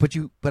 He's like, "But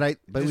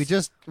we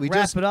just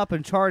Wrap it up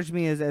and charge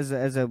me as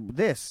a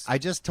this. I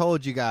just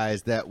told you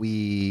guys that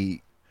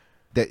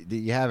that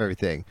you have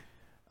everything.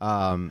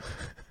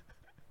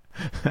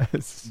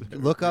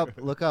 Look up.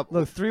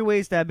 Look, 3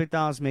 ways that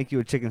McDonald's make you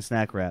a chicken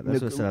snack wrap.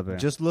 That's what's up there.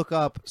 Just look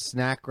up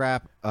snack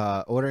wrap.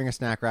 Ordering a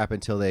snack wrap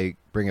until they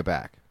bring it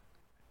back.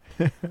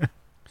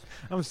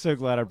 I'm so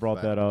glad I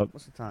brought that up.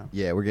 What's the time?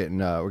 Yeah, we're getting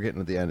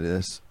to the end of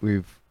this.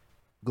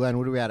 Glenn,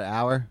 what are we at? An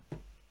hour?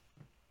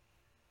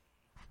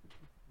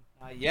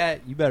 Not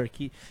yet. You better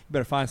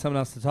find something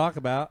else to talk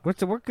about.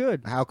 We're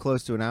good. How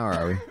close to an hour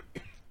are we?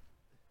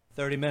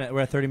 30 minutes.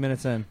 We're at 30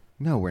 minutes in.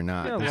 No, we're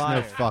not. You're a There's no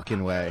liar.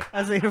 fucking way.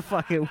 I was like, you're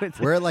fucking with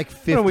We're at like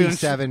What are we on-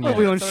 57 what are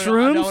we minutes. on I don't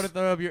shrooms? want to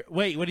throw up your.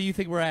 Wait, what do you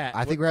think we're at?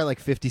 I think we're at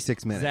like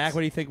 56 minutes. Zach, what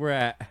do you think we're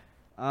at?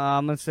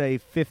 I'm gonna say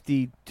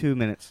 52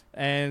 minutes.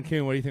 And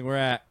Kuhn, what do you think we're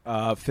at?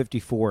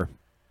 54.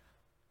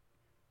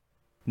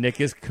 Nick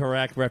is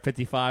correct. We're at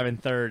 55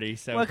 and 30.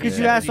 So Well, because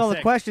Yeah. you asked all the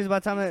 56. questions by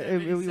the time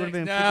it would have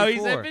been. No, he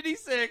 54. said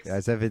 56. Yeah, I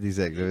said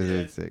 56. It was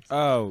 56.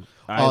 Oh,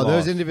 Oh,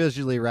 those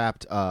individually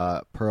wrapped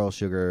pearl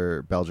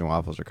sugar Belgian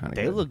waffles are kind of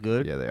good. They look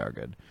good. Yeah, they are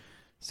good.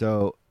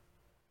 So,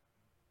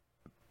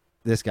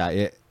 this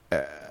guy,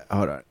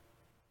 hold on.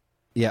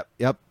 Yep.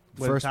 What,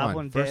 First top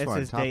one. It First one.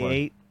 says Top day one.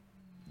 8.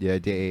 Yeah,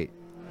 day 8.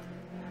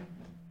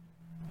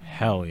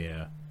 Hell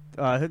yeah.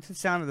 That's the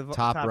sound of the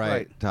Top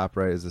right. Top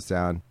right is the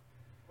sound.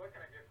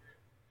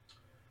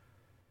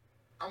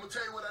 I'm gonna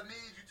tell you what I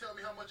need. You tell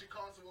me how much it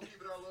costs, and we'll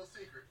keep it our little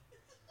secret.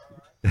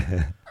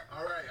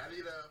 All right. I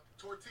need a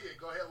tortilla.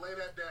 Go ahead, lay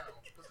that down.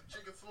 Put some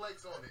chicken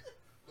flakes on it. A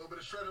little bit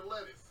of shredded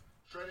lettuce,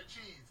 shredded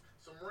cheese,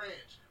 some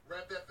ranch.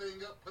 Wrap that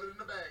thing up. Put it in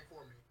the bag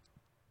for me.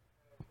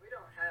 We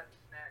don't have a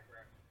snack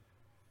wrap.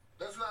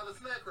 That's not a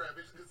snack wrap.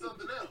 It's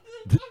something else.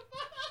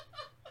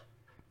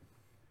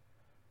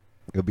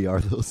 It'll be our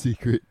little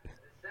secret. It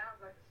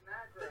sounds like a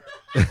snack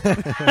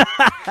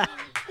wrap.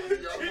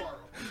 See y'all tomorrow.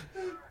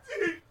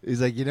 He's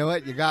like, "You know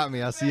what? You got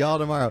me. I'll see y'all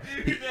tomorrow."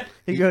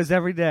 He goes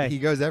every day. He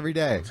goes every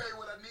day. I'll tell you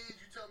what I need. You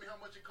tell me how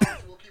much it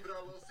costs, and we'll keep it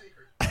our little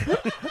secret.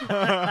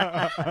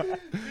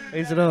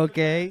 Is it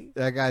okay?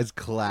 That guy's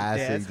classic,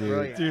 Yeah, that's dude.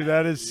 brilliant. Dude,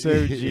 that is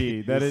so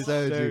G. That is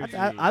So so G. G.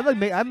 I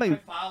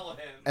make. Follow him.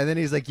 And then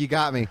he's like, "You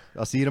got me.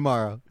 I'll see you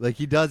tomorrow." Like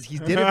he does. He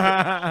did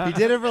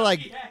it for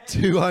like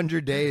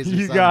 200 days. Or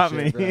You some got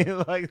shit, me.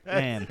 bro. Like that.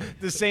 Man.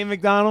 The same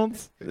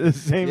McDonald's? The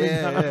same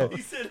Yeah, McDonald's.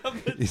 He said, I'm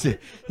gonna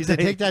He said,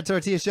 "Take that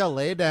tortilla shell,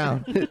 lay it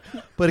down,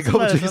 put a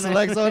couple lettuce chicken on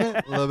legs on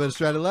it, a little bit of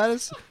shredded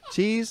lettuce,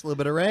 cheese, a little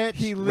bit of ranch.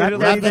 He wrap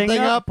literally that thing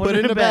up, put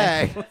it in a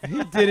bag."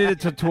 He did it a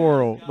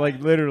tutorial, like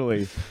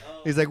literally.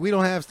 He's like, "We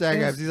don't have snack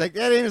wraps." He's like,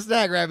 "That ain't a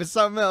snack wrap. It's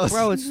something else."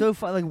 Bro, it's so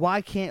fun. Like,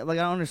 why can't? Like,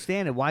 I don't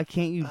understand it. Why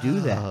can't you do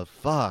that? Oh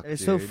fuck!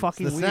 It's so dude.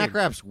 fucking The snack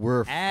weird. were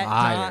were At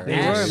fire. John- They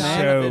at were, John man.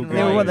 So Jonathan good.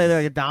 They were what? Rice.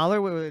 They like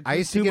 $1? What, I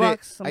used to $2? get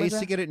it. Something I like used to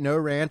that? get it no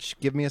ranch.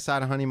 Give me a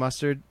side of honey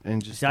mustard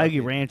and just. See, I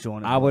get ranch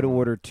on it. I would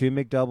order 2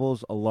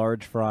 McDoubles, a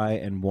large fry,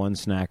 and 1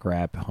 snack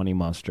wrap, honey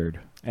mustard.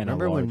 And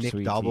Remember a when large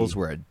sweet McDoubles tea.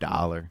 were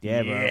 $1?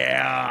 Yeah, bro.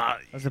 Yeah.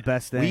 That's the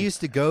best thing. We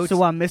used to go.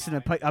 So I'm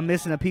missing I'm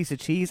missing a piece of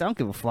cheese. I don't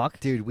give a fuck.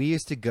 Dude, we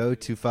used to go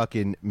to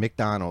fucking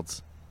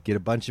McDonald's, get a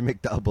bunch of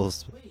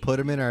McDoubles, put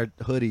them in our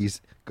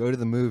hoodies, go to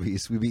the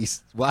movies. We'd be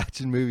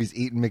watching movies,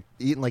 eating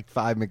like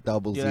 5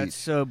 McDoubles Dude, that's each.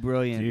 so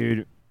brilliant.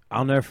 Dude,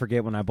 I'll never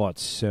forget when I bought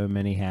so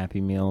many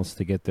Happy Meals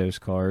to get those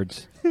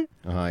cards. Oh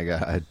my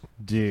god.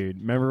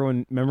 Dude, remember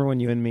when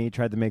you and me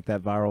tried to make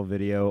that viral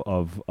video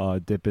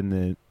of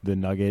dipping the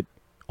nugget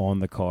on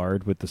the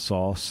card with the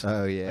sauce?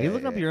 Oh yeah. Are you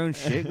looking up your own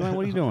shit, Glenn?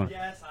 What are you doing?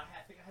 Yes, I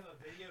think I have a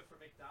video for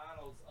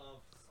McDonald's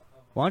of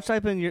Why don't you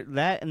type in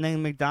that and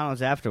then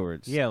McDonald's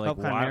afterwards? Yeah, like Help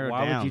kinda narrow it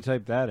why down. would you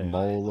type that in?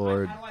 Mole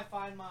Lord. How do I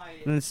find my?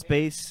 And then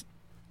space.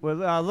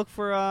 Well, look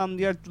for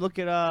you have to look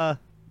at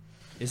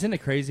Isn't it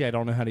crazy? I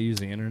don't know how to use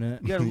the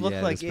internet. you gotta look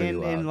Yeah, like that's pretty in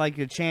wild. like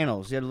your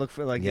channels. You gotta look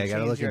for like Yeah, you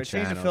gotta look in change the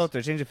channels.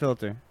 filter. Change the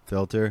filter.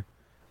 Filter.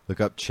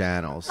 Look up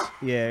channels.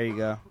 Yeah, there you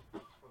go.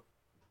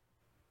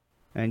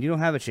 And you don't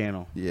have a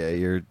channel. Yeah,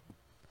 you're.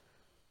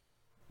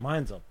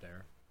 Mine's up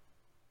there.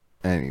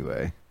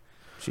 Anyway.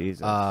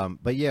 Jesus.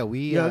 But yeah,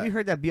 we. Yo, have you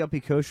heard that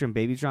BLP Kosher and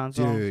Babytron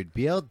song? Dude,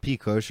 BLP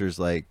Kosher's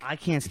like. I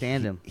can't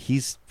stand him.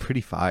 He's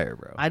pretty fire,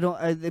 bro. I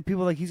don't.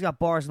 People are like he's got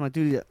bars. I'm like,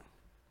 dude,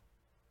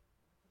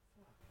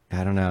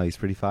 I don't know. He's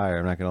pretty fire.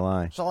 I'm not gonna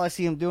lie. that's all I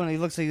see him doing. He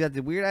looks like he's got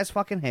the weird ass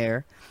fucking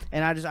hair,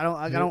 and I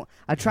don't.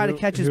 I try to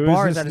catch his Who is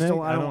bars. this I just don't.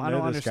 Nick? I don't know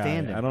this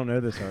understand guy. it. I don't know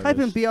this artist. Type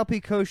in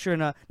BLP Kosher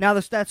and now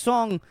that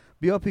song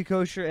BLP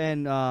Kosher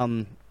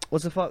and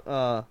what's the fuck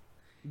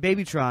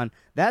Babytron.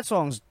 That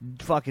song's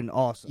fucking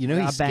awesome. You know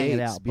he I'll bang skates. it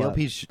out. but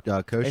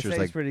BLP Kosher's skates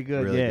like pretty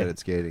good, really yeah. good at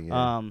skating.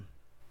 Yeah.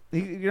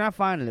 You're not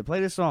finding it.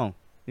 Play this song.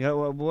 You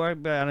know,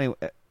 anyway,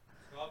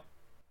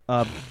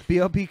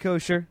 BLP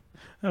Kosher.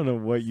 I don't know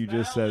what you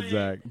just said,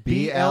 Zach.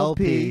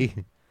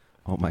 BLP.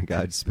 Oh my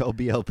God! Spell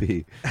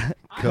BLP.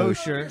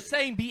 Kosher. You're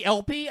saying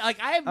BLP? Like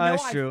I have no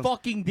That's true.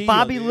 fucking deal.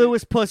 Bobby dude.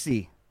 Lewis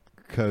Pussy.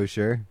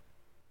 Kosher.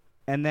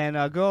 And then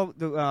go.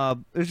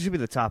 It should be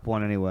the top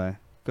one anyway.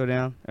 Go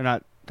down, or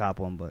not top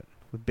one, but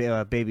with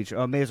Baby.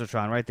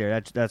 Mazotron right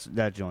there. That's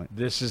that joint.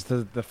 This is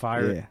the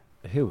fire.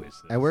 Yeah. Who is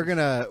this? And we're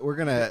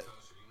gonna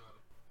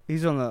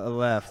He's on the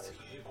left.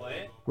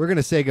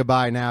 say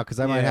goodbye now because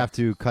I might Yeah. have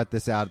to cut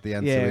this out at the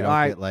end so Yeah, we don't all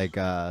right. get like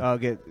I'll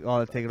get all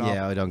that taken off.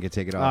 yeah, we don't get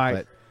taken off. All right.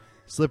 But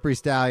Slippery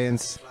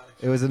Stallions.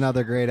 It was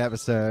another great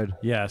episode.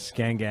 Yes,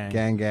 gang.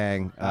 Gang,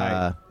 gang. All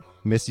right.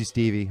 Miss you,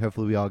 Stevie.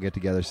 Hopefully we all get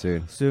together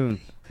soon. Soon.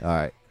 All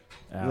right.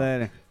 Out.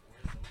 Later.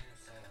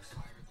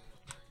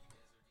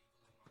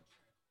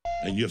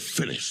 And you're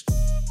finished.